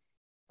know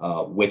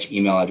which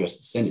email address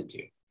to send it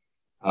to?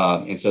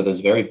 And so those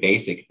very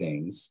basic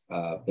things,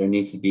 there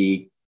need to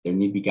be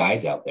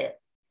guides out there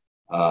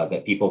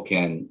that people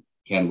can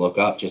look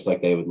up, just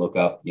like they would look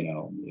up,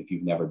 if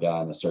you've never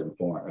done a certain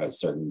form or a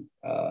certain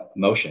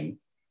motion.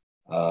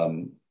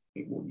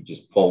 You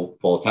just pull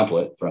a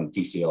template from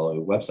the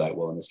TCLO website.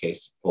 Well, in this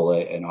case, pull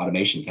an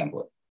automation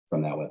template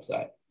from that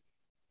website,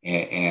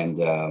 and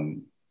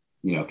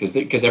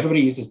because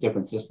everybody uses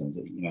different systems.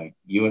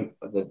 You and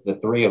the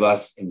three of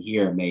us in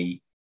here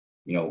may,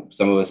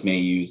 some of us may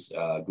use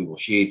Google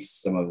Sheets,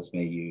 some of us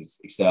may use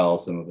Excel,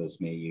 some of us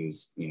may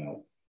use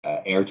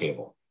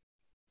Airtable,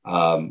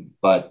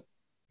 but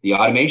the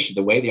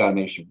way the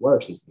automation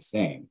works is the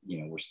same.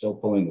 We're still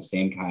pulling the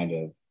same kind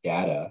of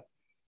data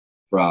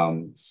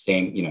from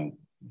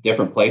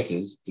different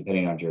places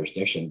depending on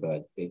jurisdiction,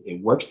 but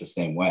it works the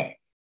same way.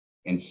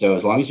 And so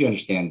as long as you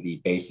understand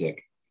the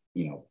basic,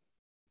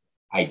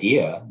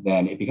 idea,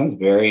 then it becomes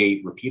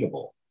very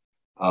repeatable.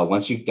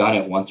 Once you've done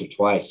it once or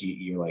twice,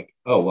 you're like,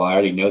 oh, well, I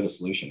already know the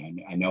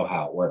solution. I know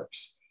how it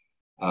works.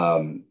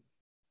 I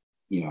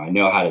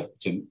know how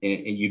to and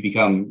you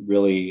become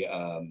really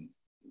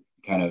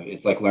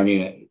it's like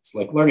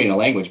learning a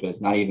language, but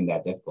it's not even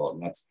that difficult.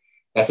 And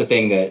that's the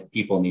thing that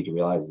people need to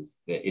realize, is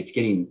that it's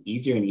getting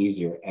easier and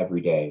easier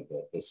every day.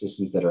 The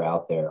systems that are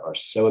out there are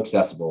so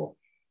accessible,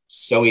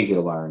 so easy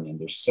to learn. And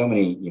there's so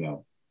many,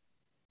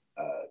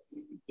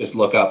 just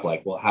look up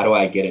like, well, how do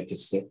I get it to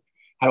sit?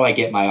 How do I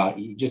get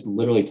you just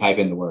literally type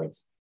in the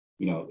words,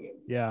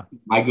 Yeah.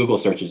 My Google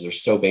searches are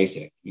so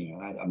basic,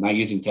 I'm not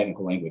using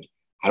technical language.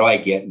 How do I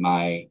get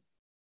my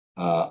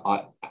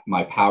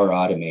Power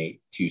Automate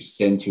to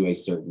send to a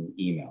certain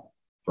email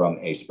from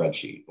a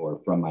spreadsheet or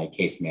from my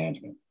case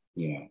management,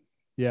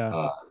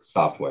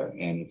 software?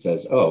 And it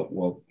says, oh,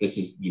 well,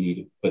 you need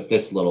to put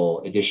this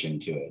little addition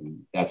to it. And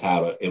that's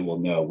how it will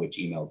know which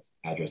email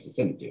address to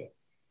send it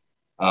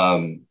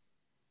to.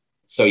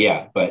 So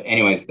yeah, but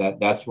anyways,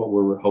 that's what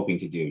we're hoping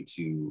to do,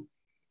 to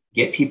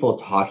get people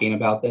talking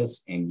about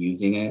this and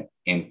using it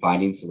and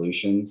finding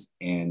solutions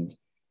and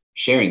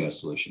sharing those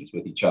solutions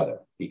with each other,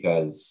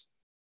 because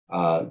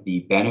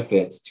the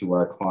benefits to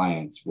our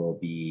clients will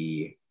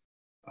be,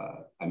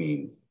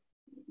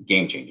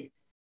 game changing.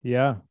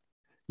 Yeah.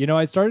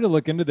 I started to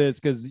look into this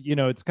because,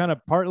 it's kind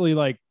of partly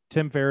like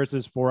Tim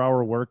Ferriss's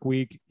 4-Hour Work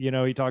Week.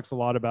 He talks a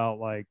lot about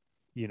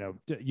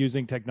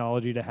using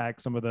technology to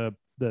hack some of the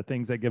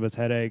things that give us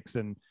headaches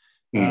and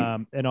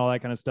all that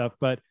kind of stuff.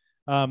 But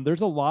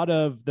there's a lot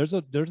of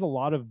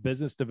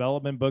business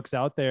development books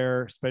out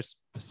there,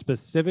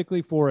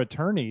 specifically for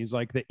attorneys,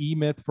 like the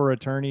E-Myth for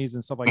attorneys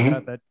and stuff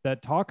like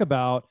that talk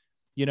about,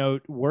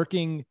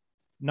 working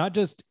not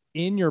just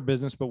in your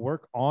business, but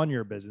work on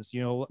your business.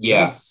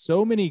 There's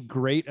so many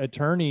great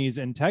attorneys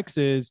in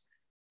Texas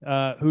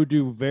who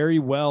do very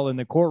well in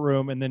the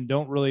courtroom and then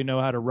don't really know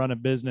how to run a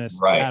business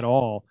at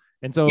all.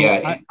 And so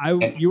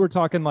you were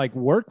talking like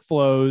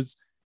workflows.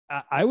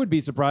 I would be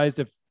surprised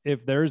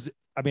if there's,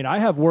 I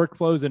have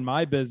workflows in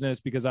my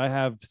business because I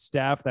have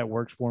staff that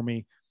works for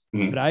me,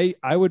 but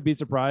I would be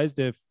surprised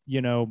if,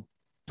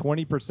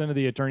 20% of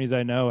the attorneys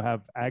I know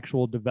have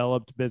actual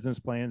developed business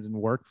plans and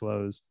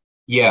workflows.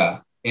 Yeah.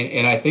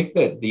 And I think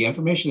that the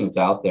information that's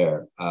out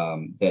there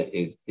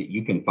that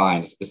you can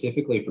find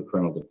specifically for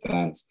criminal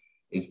defense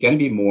is going to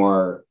be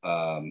more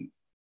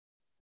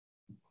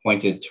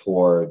pointed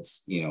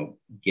towards,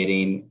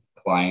 getting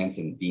clients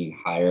and being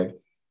hired.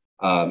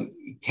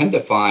 You tend to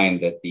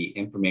find that the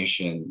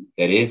information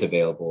that is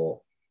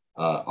available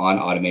on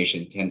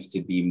automation tends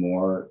to be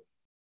more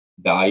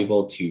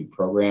valuable to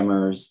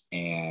programmers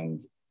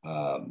and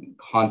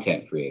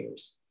content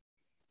creators,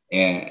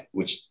 and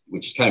which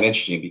is kind of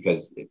interesting,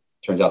 because it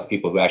turns out the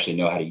people who actually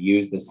know how to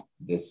use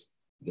this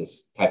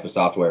type of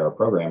software are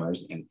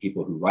programmers, and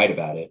people who write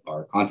about it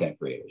are content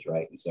creators,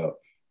 right? And so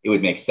it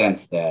would make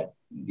sense that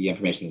the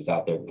information that's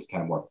out there is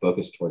kind of more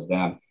focused towards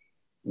them.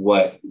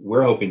 What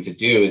we're hoping to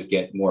do is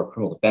get more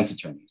criminal defense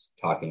attorneys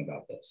talking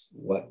about this.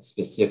 What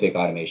specific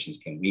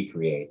automations can we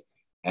create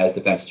as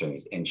defense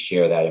attorneys and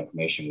share that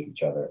information with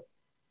each other,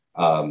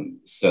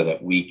 so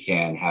that we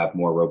can have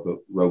more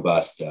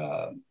robust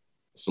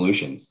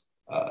solutions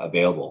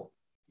available,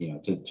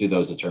 to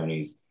those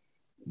attorneys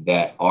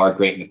that are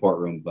great in the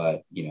courtroom,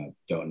 but,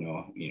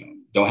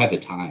 don't have the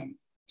time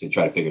to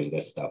try to figure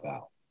this stuff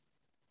out.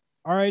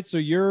 All right. So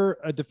you're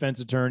a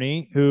defense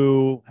attorney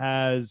who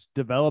has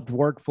developed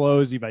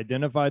workflows. You've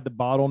identified the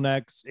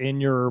bottlenecks in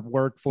your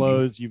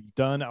workflows. You've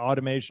done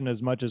automation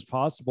as much as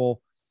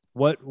possible.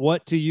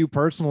 What to you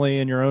personally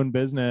in your own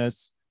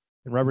business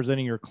and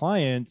representing your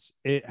clients,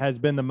 it has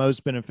been the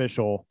most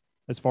beneficial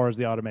as far as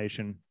the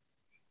automation?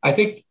 I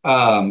think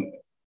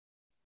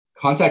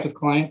contact with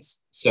clients.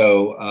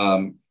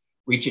 So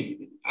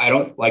reaching, I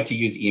don't like to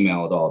use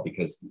email at all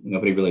because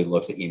nobody really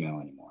looks at email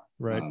anymore,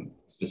 Right.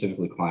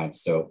 Specifically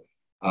clients. So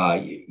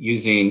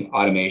using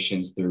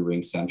automations through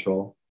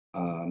RingCentral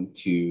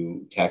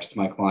to text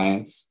my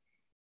clients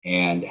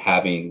and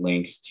having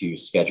links to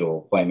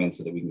schedule appointments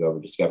so that we can go over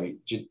discovery,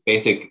 just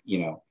basic,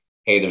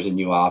 hey, there's a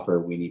new offer,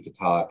 we need to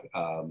talk,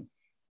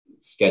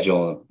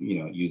 schedule,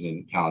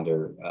 using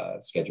calendar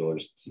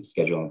schedulers to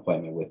schedule an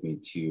appointment with me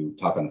to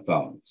talk on the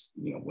phone,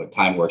 what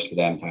time works for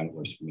them, time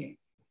works for me.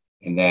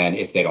 And then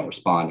if they don't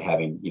respond,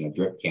 having,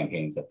 drip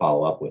campaigns that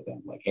follow up with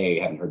them, like, hey,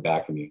 haven't heard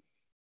back from you.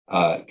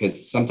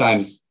 Because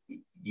sometimes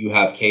you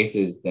have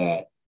cases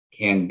that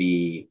can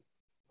be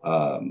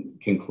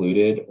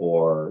concluded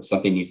or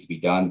something needs to be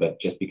done, but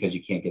just because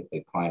you can't get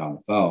the client on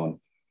the phone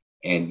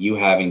and you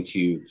having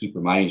to keep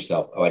reminding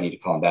yourself, oh, I need to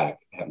call him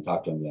back, I haven't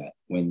talked to him yet,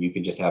 when you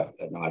can just have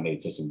an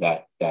automated system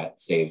that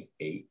saves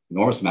a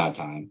enormous amount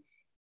of time.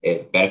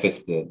 It benefits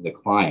the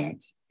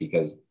client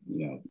because,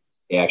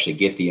 they actually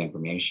get the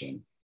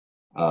information.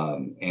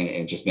 And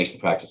it just makes the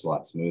practice a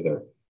lot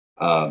smoother.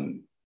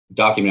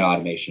 Document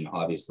automation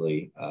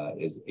obviously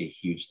is a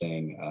huge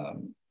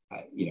thing.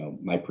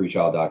 My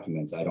pre-trial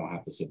documents, I don't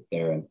have to sit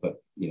there and put,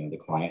 the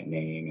client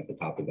name at the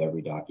top of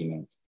every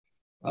document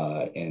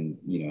and,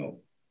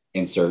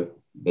 insert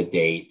the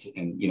date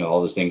and, all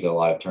those things that a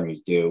lot of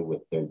attorneys do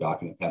with their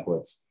document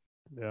templates.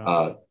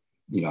 Yeah.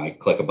 I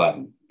click a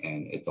button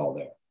and it's all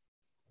there.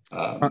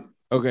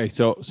 Okay.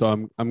 So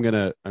I'm going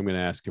to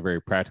ask a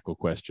very practical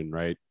question,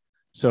 right?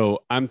 So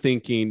I'm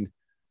thinking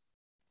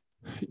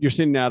you're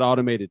sending out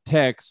automated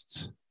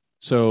texts.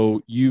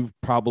 So you've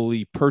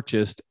probably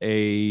purchased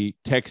a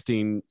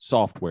texting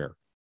software.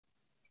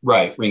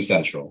 Right.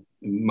 RingCentral.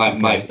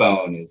 My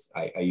phone is,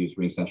 I use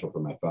RingCentral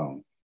for my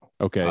phone.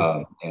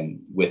 Okay.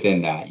 And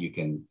within that, you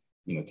can,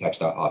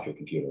 text off your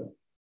computer.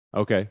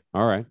 Okay.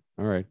 All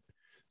right.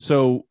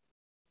 So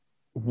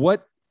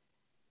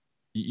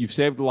you've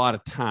saved a lot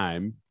of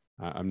time.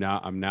 I'm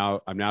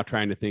now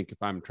trying to think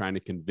if I'm trying to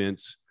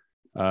convince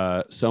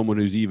someone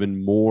who's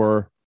even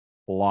more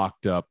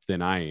locked up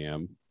than I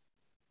am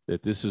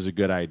that this is a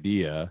good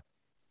idea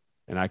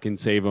and I can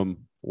save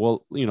them.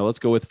 Well, let's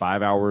go with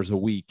 5 hours a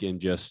week in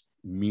just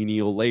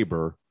menial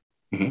labor.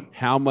 Mm-hmm.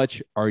 How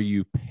much are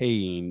you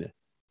paying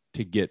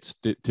to get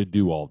to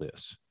do all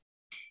this?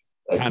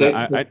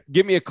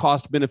 Give me a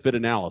cost benefit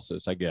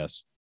analysis, I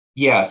guess.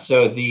 Yeah.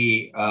 So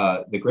the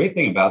great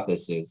thing about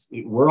this is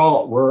we're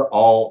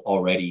all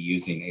already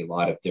using a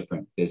lot of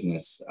different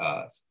business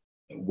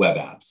web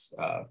apps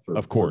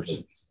of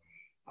course.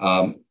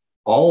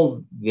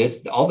 All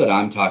that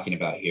I'm talking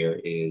about here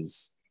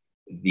is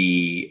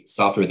the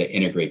software that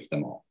integrates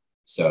them all.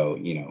 So,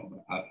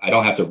 I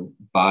don't have to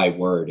buy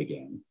Word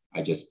again.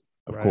 I just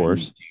of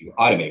course to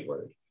automate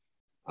Word.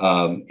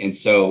 And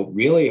so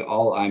really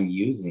all I'm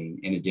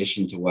using in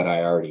addition to what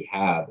I already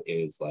have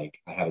is like,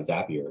 I have a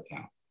Zapier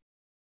account,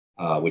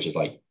 which is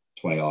like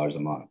 $20 a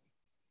month.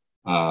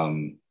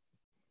 I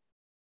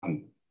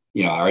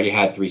already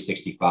had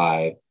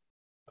 365.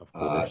 Of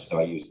course. So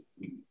I use,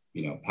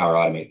 Power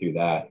Automate through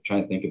that. I'm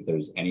trying to think if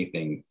there's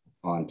anything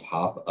on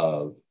top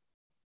of.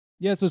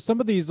 Yeah. So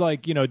some of these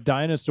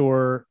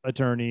dinosaur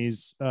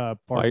attorneys,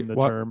 pardon the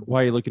term.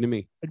 Why are you looking at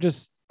me?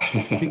 Just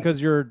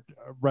because you're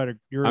right.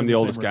 I'm the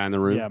oldest guy in the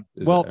room. Yeah.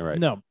 Is well, right?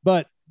 No,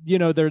 but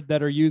that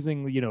are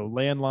using,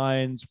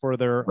 landlines for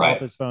their right.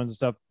 office phones and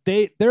stuff.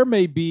 There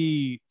may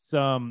be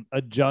some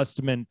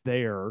adjustment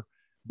there,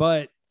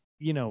 but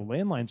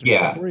landlines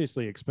are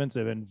notoriously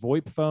expensive, and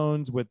VoIP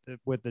phones with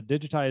the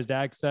digitized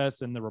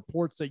access and the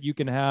reports that you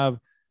can have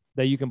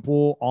that you can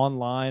pull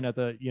online at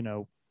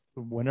the,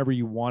 whenever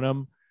you want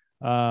them.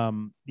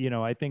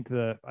 I think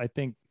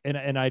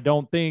and I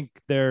don't think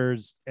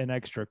there's an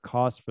extra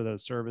cost for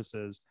those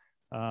services.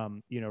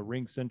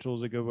 RingCentral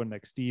is a good one.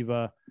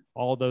 Nextiva,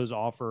 all those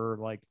offer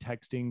like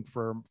texting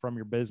from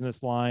your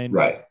business line.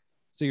 Right.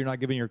 So you're not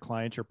giving your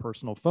clients your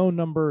personal phone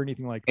number or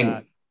anything like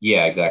that.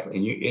 Yeah,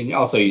 exactly. And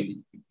also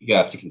you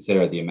have to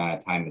consider the amount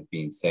of time that's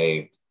being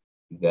saved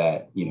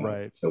that,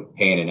 right. So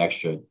paying an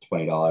extra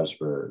 $20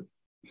 for,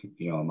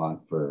 a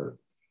month for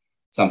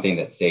something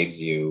that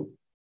saves you,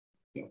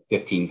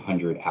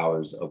 1,500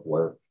 hours of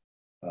work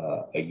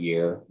a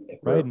year.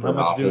 Right. And how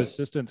much do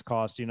assistants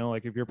cost?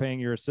 Like if you're paying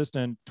your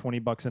assistant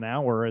 $20 an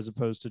hour, as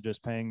opposed to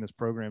just paying this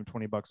program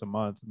 $20 a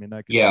month. I mean,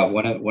 that could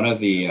one of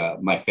the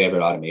my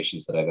favorite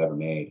automations that I've ever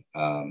made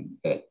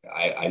that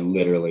I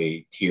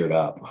literally teared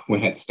up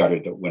when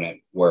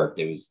it worked.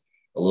 It was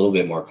a little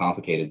bit more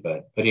complicated,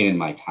 but putting in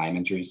my time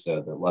entries.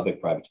 So the Lubbock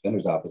Private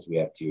Defender's Office, we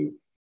have to,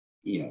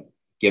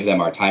 give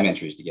them our time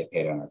entries to get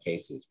paid on our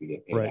cases. We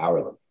get paid right.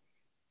 hourly.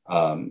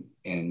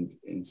 And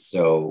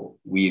so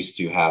we used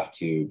to have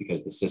to,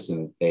 because the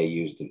system that they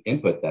used to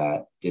input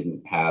that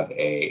didn't have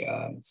a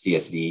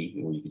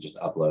CSV where you could just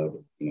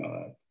upload,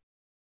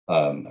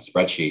 a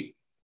spreadsheet.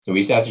 So we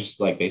used to have to just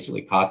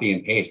basically copy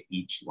and paste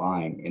each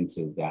line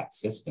into that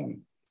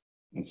system.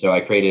 And so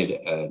I created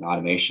an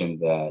automation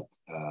that,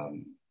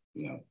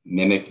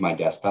 mimicked my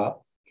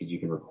desktop, because you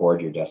can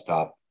record your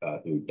desktop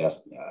through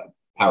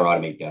Power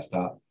Automate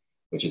Desktop.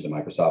 which is a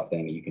Microsoft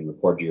thing. You can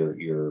record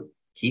your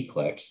key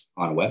clicks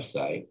on a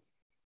website,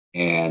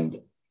 and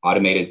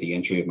automated the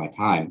entry of my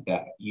time.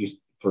 That used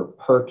for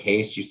per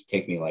case used to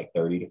take me like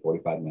 30 to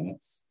 45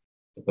 minutes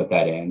to put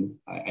that in.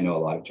 I know a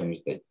lot of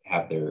attorneys that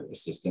have their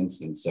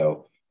assistants, and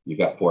so you've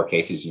got 4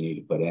 cases you need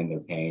to put in. They're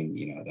paying,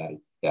 you know,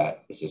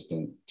 that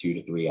assistant 2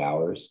 to 3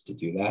 hours to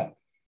do that.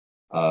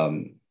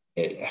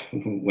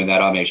 When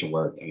that automation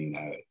worked, I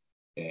mean,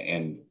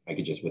 and I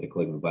could just with a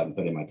click of a button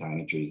put in my time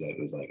entries. It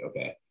was like,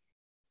 okay,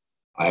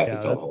 I have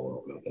to tell the whole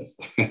world about this.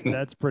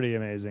 That's pretty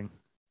amazing.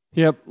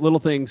 Yep, little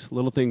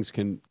things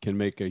can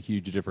make a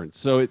huge difference.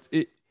 So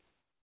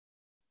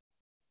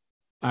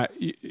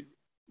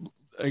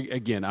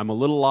again, I'm a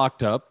little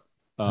locked up.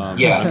 I'm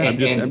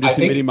just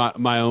admitting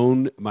my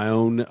own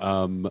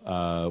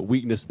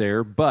weakness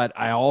there, but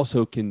I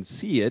also can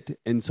see it,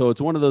 and so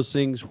it's one of those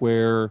things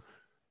where,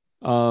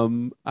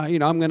 I'm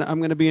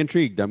gonna be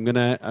intrigued. I'm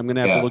gonna have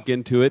to look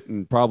into it,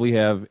 and probably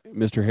have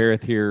Mr.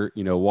 Harith here,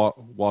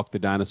 walk the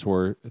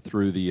dinosaur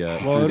through the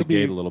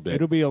gate a little bit.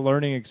 It'll be a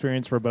learning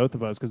experience for both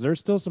of us, because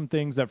there's still some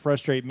things that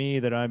frustrate me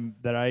that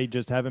I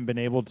just haven't been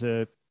able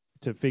to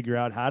figure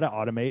out how to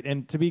automate.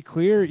 And to be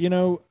clear,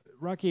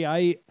 Rocky,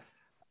 I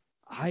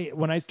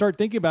when I start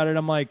thinking about it,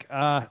 I'm like,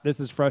 this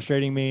is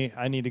frustrating me.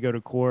 I need to go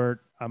to court.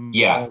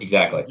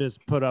 Exactly.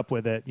 Just put up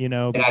with it, And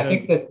I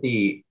think that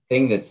the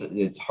thing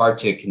it's hard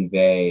to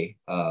convey,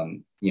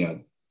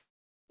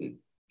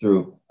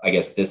 through, I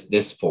guess,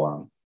 this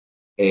forum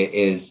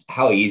is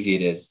how easy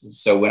it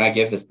is. So when I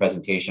give this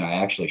presentation,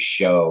 I actually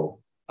show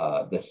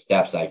the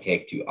steps I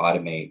take to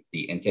automate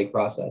the intake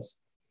process.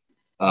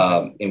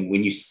 And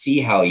when you see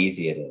how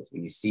easy it is,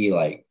 when you see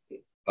like,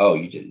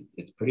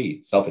 it's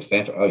pretty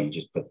self-explanatory. Oh, you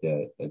just put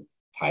the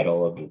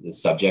title of the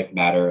subject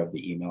matter of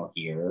the email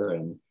here,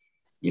 and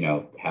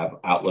have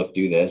Outlook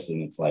do this,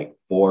 and it's like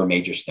 4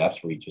 major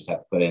steps where you just have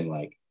to put in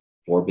like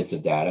 4 bits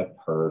of data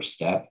per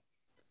step.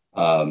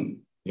 You're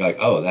like,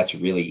 oh, that's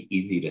really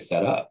easy to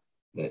set up.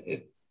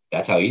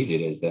 That's how easy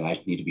it is. Then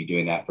I need to be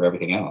doing that for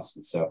everything else.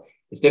 And so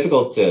it's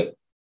difficult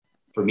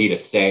for me to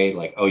say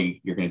like, oh,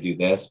 you're going to do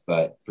this,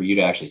 but for you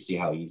to actually see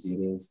how easy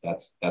it is,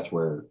 that's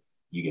where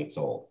you get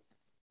sold.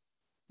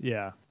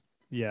 Yeah,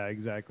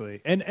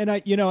 exactly. And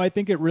I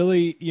think it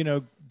really,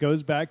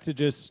 goes back to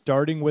just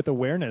starting with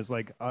awareness.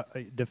 Like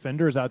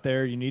defenders out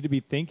there, you need to be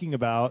thinking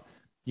about,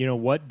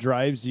 what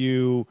drives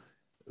you,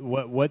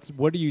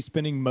 what are you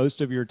spending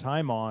most of your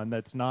time on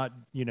that's not,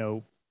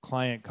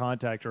 client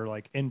contact or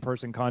like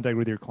in-person contact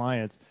with your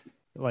clients.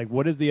 Like,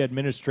 what is the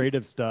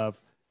administrative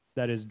stuff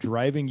that is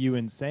driving you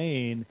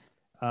insane?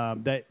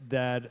 That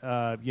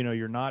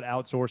you're not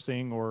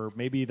outsourcing, or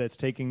maybe that's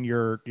taking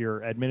your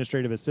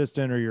administrative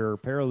assistant or your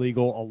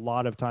paralegal a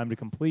lot of time to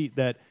complete,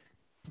 that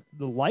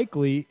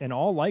in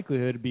all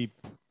likelihood be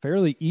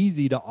fairly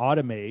easy to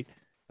automate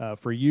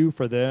for you,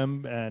 for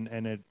them,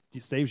 and it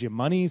saves you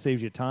money,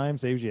 saves you time,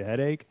 saves you a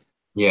headache.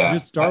 Yeah. So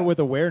just start with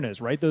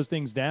awareness, write those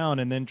things down,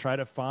 and then try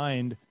to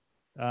find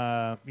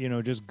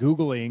just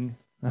Googling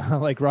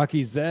like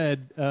Rocky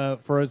said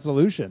for a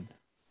solution.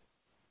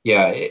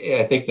 Yeah,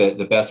 I think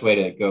the best way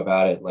to go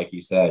about it, like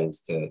you said, is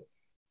to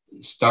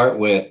start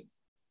with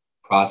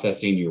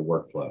processing your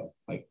workflow.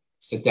 Like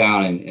sit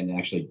down and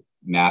actually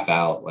map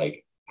out,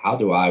 like, how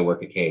do I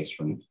work a case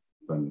from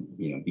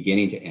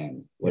beginning to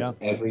end? What's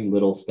every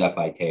little step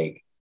I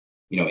take,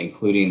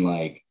 including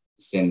like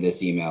send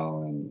this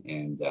email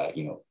and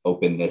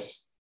open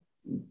this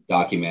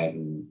document,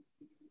 and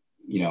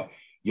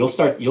you'll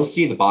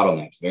see the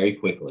bottlenecks very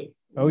quickly.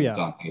 Oh yeah, it's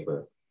on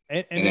paper.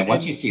 And then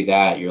once you see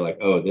that, you're like,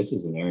 oh, this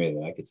is an area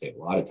that I could save a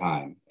lot of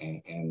time,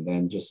 and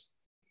then just,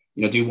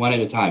 do one at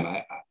a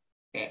time.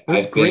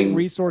 There's great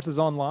resources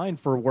online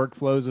for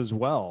workflows as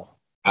well.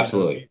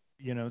 Absolutely.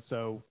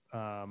 So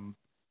don't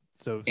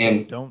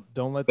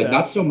let that. But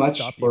not so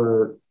much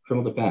for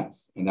criminal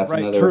defense. And that's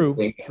another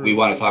thing that we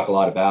want to talk a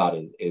lot about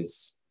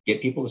is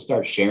get people to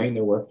start sharing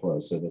their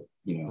workflows so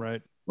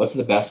that, what's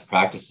the best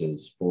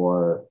practices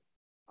for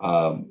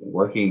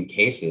working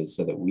cases,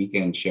 so that we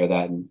can share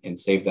that and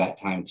save that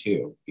time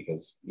too,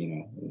 because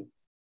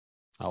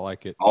I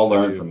like it. All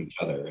learn from each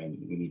other, and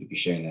we need to be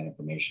sharing that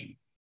information.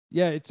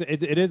 Yeah,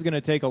 it is going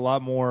to take a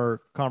lot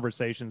more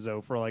conversations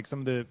though, for like some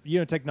of the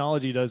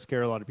technology does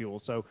scare a lot of people.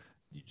 So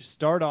you just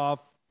start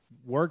off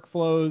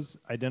workflows,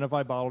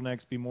 identify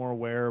bottlenecks, be more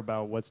aware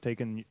about what's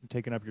taking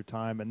up your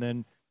time, and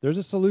then there's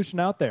a solution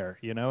out there.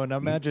 And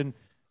imagine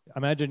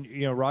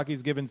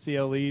Rocky's given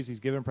CLEs, he's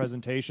given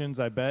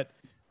presentations. I bet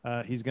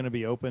he's going to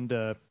be open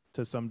to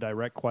some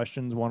direct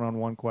questions,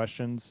 one-on-one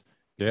questions,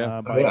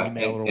 by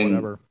email or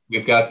whatever.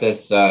 We've got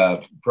this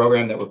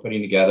program that we're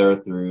putting together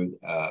through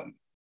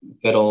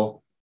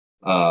Fiddle.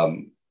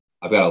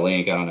 I've got a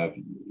link. I don't know if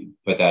you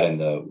put that in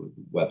the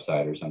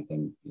website or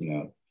something,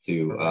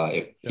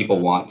 if people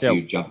want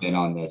to jump in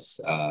on this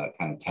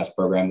kind of test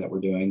program that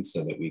we're doing,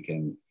 so that we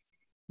can,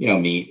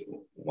 meet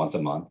once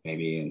a month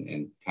maybe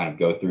and kind of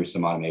go through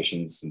some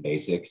automations, some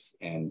basics,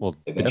 and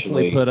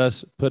definitely put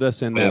us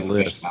in that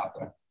list.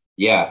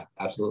 Yeah,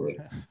 absolutely.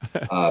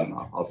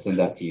 I'll send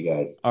that to you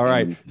guys. All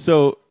right. And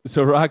So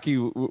Rocky,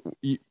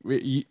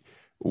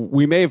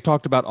 we may have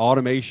talked about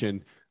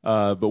automation,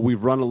 but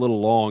we've run a little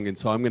long, and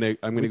so I'm gonna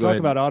We go talk ahead.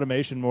 about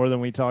automation more than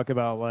we talk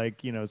about,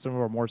 like, you know, some of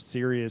our more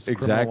serious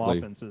criminal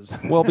offenses.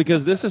 Well,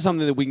 because this is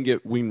something that we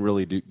can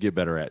really get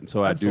better at, and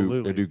so I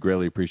Absolutely. do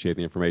greatly appreciate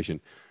the information.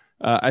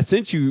 I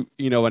sent you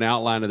an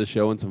outline of the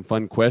show and some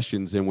fun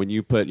questions, and when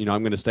you put I'm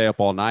going to stay up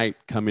all night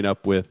coming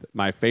up with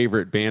my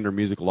favorite band or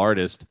musical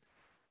artist.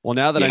 Well,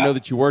 now that I know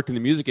that you worked in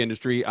the music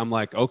industry, I'm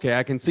like, okay,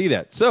 I can see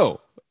that. So,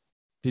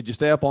 did you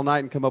stay up all night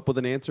and come up with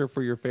an answer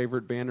for your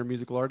favorite band or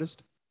musical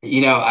artist?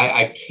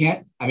 I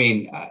can't. I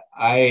mean,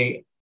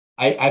 I'd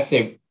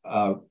say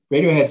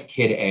Radiohead's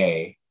Kid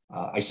A.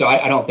 I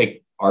don't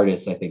think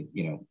artists. I think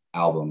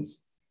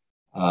albums.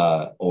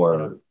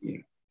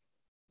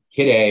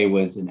 Kid A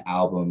was an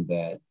album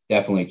that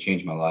definitely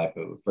changed my life.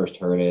 When I first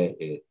heard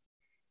it,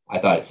 I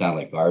thought it sounded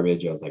like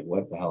garbage. I was like,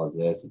 what the hell is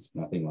this? It's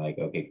nothing like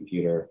OK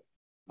Computer.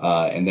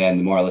 And then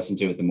the more I listened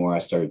to it, the more I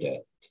started to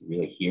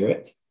really hear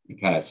it.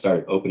 It kind of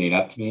started opening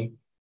up to me.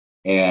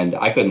 And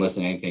I couldn't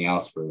listen to anything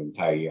else for an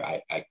entire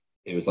year.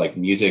 It was like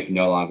music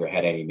no longer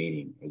had any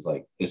meaning. It was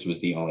like, this was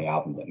the only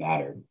album that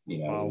mattered.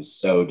 Wow. It was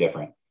so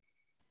different.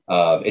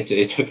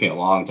 It took me a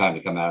long time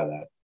to come out of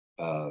that.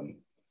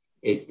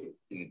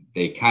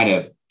 They kind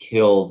of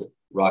killed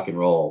rock and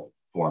roll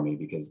for me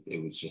because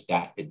it was just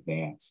that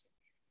advanced.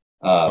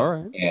 All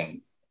right.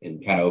 And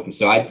kind of open.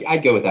 So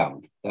I'd go with that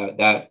one.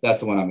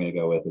 That's the one I'm going to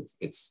go with.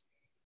 It's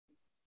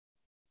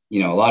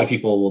a lot of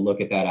people will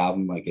look at that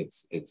album like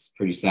it's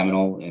pretty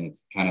seminal and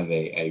it's kind of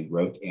a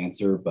rote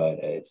answer, but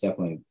it's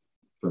definitely,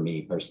 for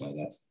me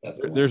personally,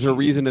 that's there's a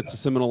reason it's a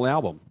seminal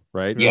album,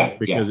 right? Yeah,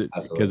 because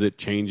it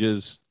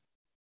changes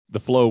the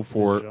flow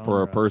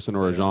for a person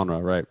or a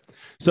genre, right?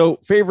 So,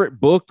 favorite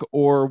book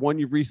or one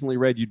you've recently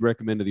read you'd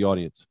recommend to the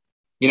audience?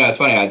 It's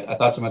funny. I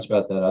thought so much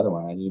about that other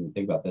one. I didn't even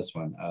think about this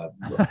one.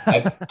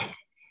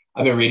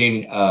 I've been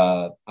reading.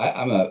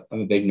 I'm a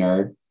big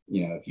nerd.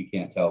 If you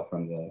can't tell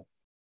from the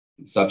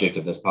subject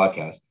of this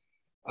podcast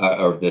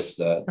or this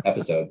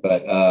episode,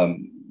 but I've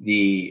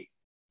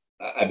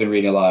been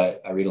reading a lot.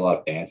 I read a lot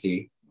of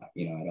fantasy. I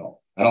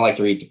don't like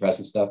to read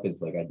depressive stuff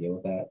because I deal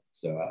with that.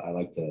 So I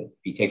like to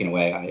be taken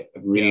away. I'm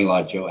reading a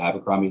lot of Joe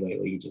Abercrombie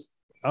lately. He just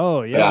I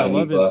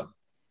love his book.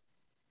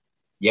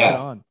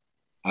 Yeah,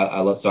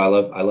 I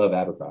love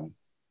Abercrombie.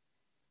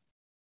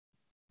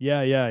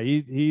 Yeah.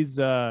 He's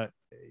I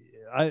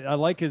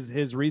like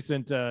his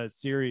recent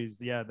series.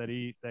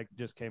 That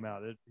just came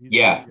out. I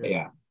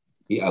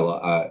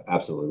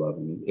absolutely love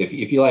him.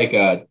 If you like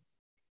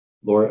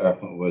Lord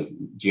was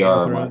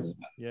G.R.R. Martin,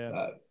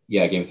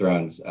 Game of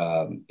Thrones.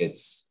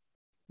 It's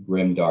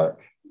grimdark,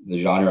 the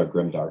genre of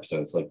grimdark. So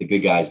it's like the good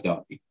guys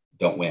don't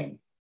win.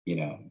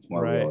 It's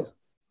more realistic.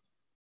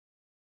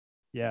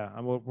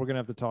 Yeah, we're gonna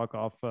have to talk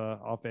off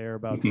air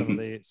about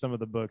some of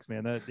the books,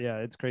 man.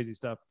 It's crazy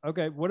stuff.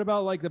 Okay, what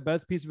about like the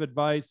best piece of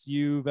advice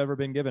you've ever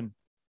been given?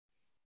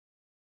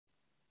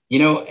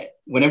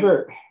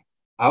 Whenever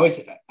I always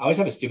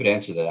have a stupid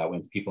answer to that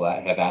when people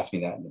have asked me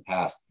that in the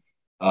past,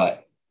 and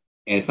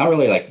it's not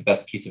really like the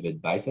best piece of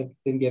advice I've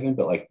been given,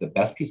 but like the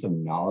best piece of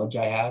knowledge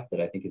I have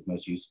that I think is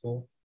most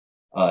useful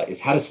is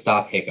how to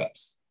stop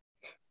hiccups.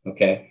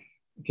 Okay,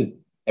 because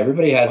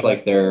everybody has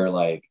like their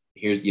like,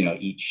 here's,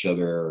 eat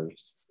sugar or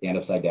stand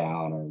upside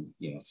down or,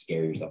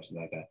 scare yourself,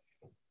 something like that.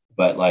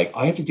 But like,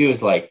 all you have to do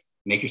is like,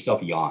 make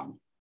yourself yawn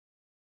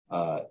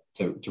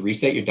to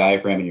reset your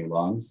diaphragm in your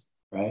lungs.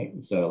 Right.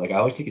 And so like, I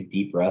always take a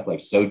deep breath,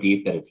 like so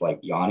deep that it's like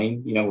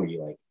yawning, where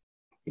you like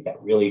get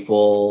that really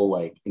full,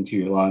 like into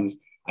your lungs.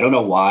 I don't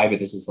know why, but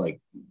this is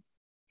like,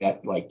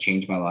 that like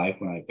changed my life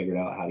when I figured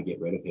out how to get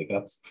rid of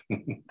hiccups.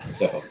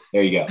 So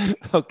there you go.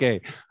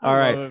 Okay. All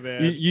right.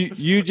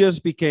 You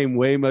just became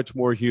way much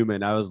more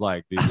human. I was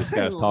like, dude, this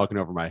guy's talking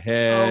over my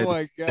head. Oh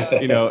my God.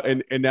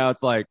 And now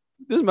it's like,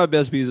 this is my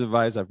best piece of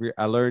advice.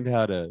 I learned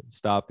how to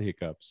stop the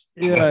hiccups.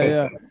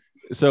 Yeah.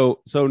 So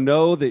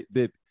know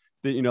that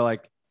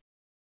like,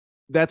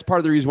 that's part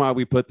of the reason why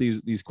we put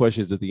these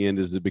questions at the end,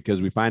 is because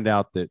we find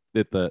out that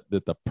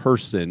the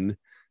person,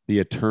 the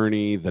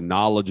attorney, the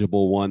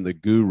knowledgeable one, the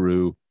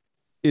guru,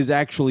 is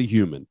actually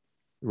human,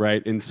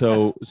 right? And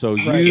so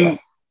you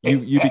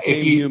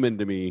became human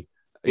to me.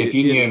 If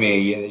you knew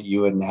me,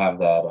 you wouldn't have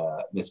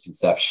that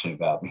misconception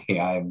about me.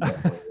 I'm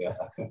definitely,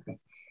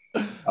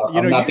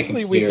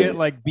 usually we get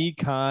like, be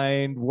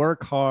kind,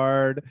 work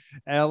hard,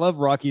 and I love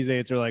Rocky's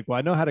answer, like, well,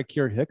 I know how to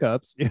cure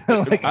hiccups.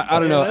 Like, I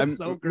don't know.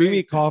 So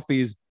Mimi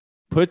Coffee's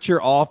put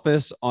your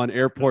office on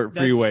Airport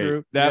Freeway.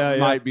 True. That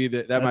might be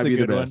the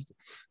best.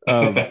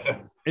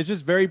 It's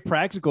just very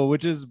practical,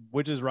 which is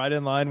right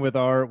in line with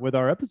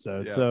our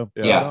episode. Yeah. So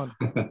yeah.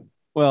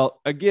 Well,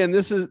 again,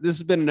 this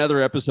has been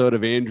another episode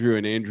of Andrew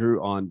and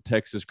Andrew on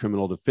Texas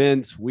Criminal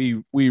Defense.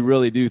 We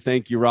really do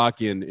thank you,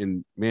 Rocky,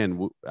 and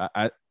man,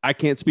 I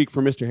can't speak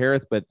for Mr.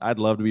 Harris, but I'd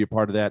love to be a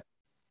part of that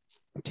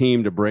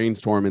team to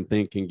brainstorm and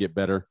think and get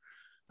better.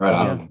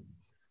 Right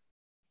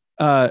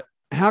on.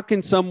 How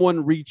can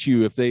someone reach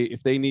you if they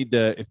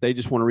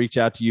just want to reach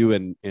out to you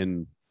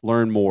and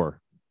learn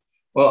more?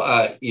 Well,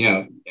 I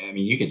mean,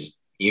 you could just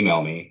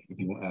email me if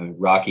you want,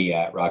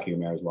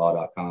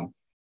 Rocky@RockyRamirezLaw.com.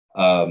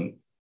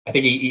 I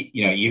think,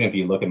 even if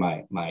you look at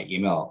my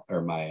email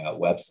or my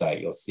website,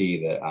 you'll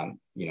see that I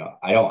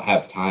don't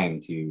have time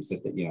to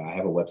sit that, I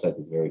have a website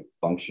that's very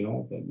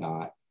functional, but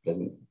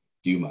doesn't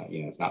do much,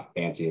 it's not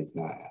fancy. I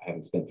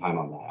haven't spent time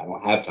on that. I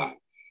don't have time.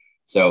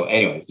 So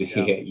anyways,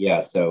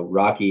 so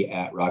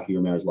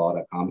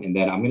Rocky@RockyRamirezLaw.com. And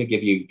then I'm going to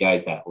give you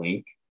guys that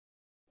link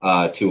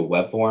to a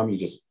web form. You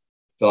just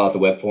fill out the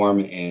web form,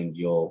 and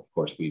of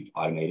course, we've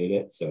automated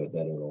it so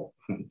that it'll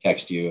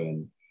text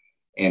you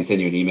and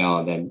send you an email,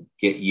 and then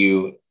get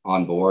you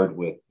on board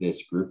with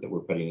this group that we're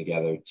putting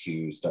together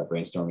to start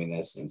brainstorming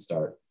this and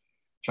start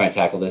trying to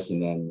tackle this,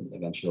 and then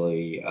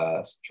eventually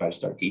try to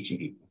start teaching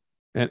people.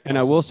 And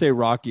I will say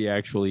Rocky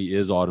actually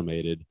is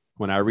automated.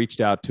 When I reached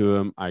out to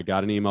him, I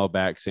got an email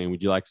back saying,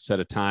 would you like to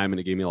set a time? And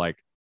it gave me like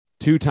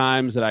 2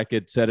 times that I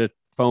could set a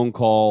phone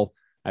call.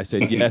 I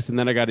said yes. And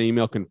then I got an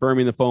email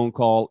confirming the phone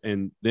call.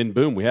 And then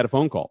boom, we had a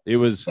phone call. It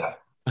was,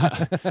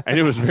 and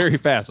it was very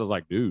fast. I was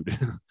like, dude.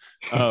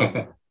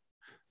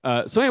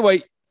 So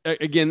anyway,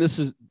 again, this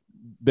has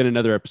been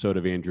another episode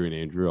of Andrew and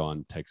Andrew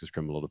on Texas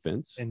Criminal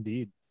Defense.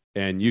 Indeed.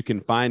 And you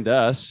can find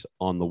us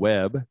on the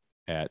web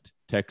at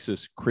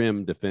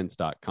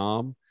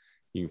TexasCrimDefense.com.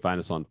 You can find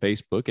us on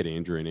Facebook at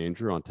Andrew and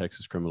Andrew on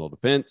Texas Criminal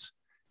Defense.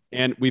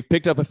 And we've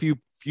picked up a few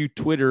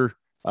Twitter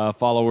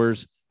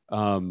followers.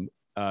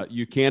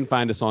 You can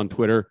find us on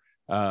Twitter.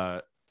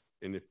 And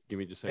give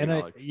me just a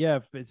second.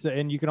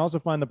 And you can also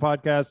find the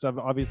podcast.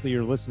 Obviously,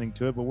 you're listening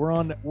to it, but we're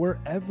on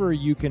wherever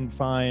you can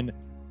find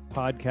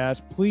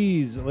podcasts.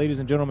 Please, ladies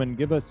and gentlemen,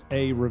 give us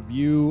a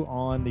review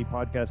on the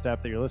podcast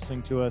app that you're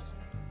listening to us.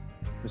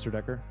 Mr.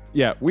 Decker?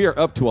 Yeah, we are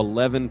up to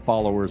 11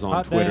 followers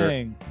on Twitter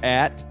dang.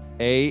 at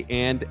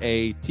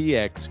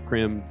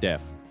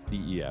A&ATXCrimDef.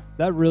 DEF.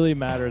 That really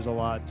matters a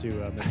lot to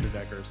Mr.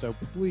 Decker. So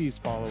please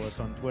follow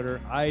us on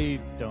Twitter. I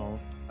don't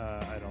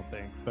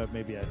think, but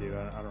maybe I do.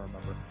 I don't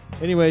remember.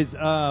 Anyways,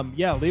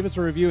 leave us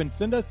a review and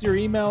send us your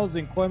emails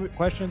and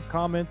questions,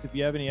 comments. If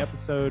you have any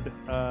episode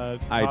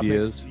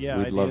ideas,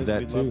 topics, we'd love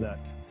that too.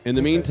 In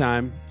the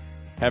meantime,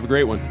 have a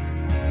great one.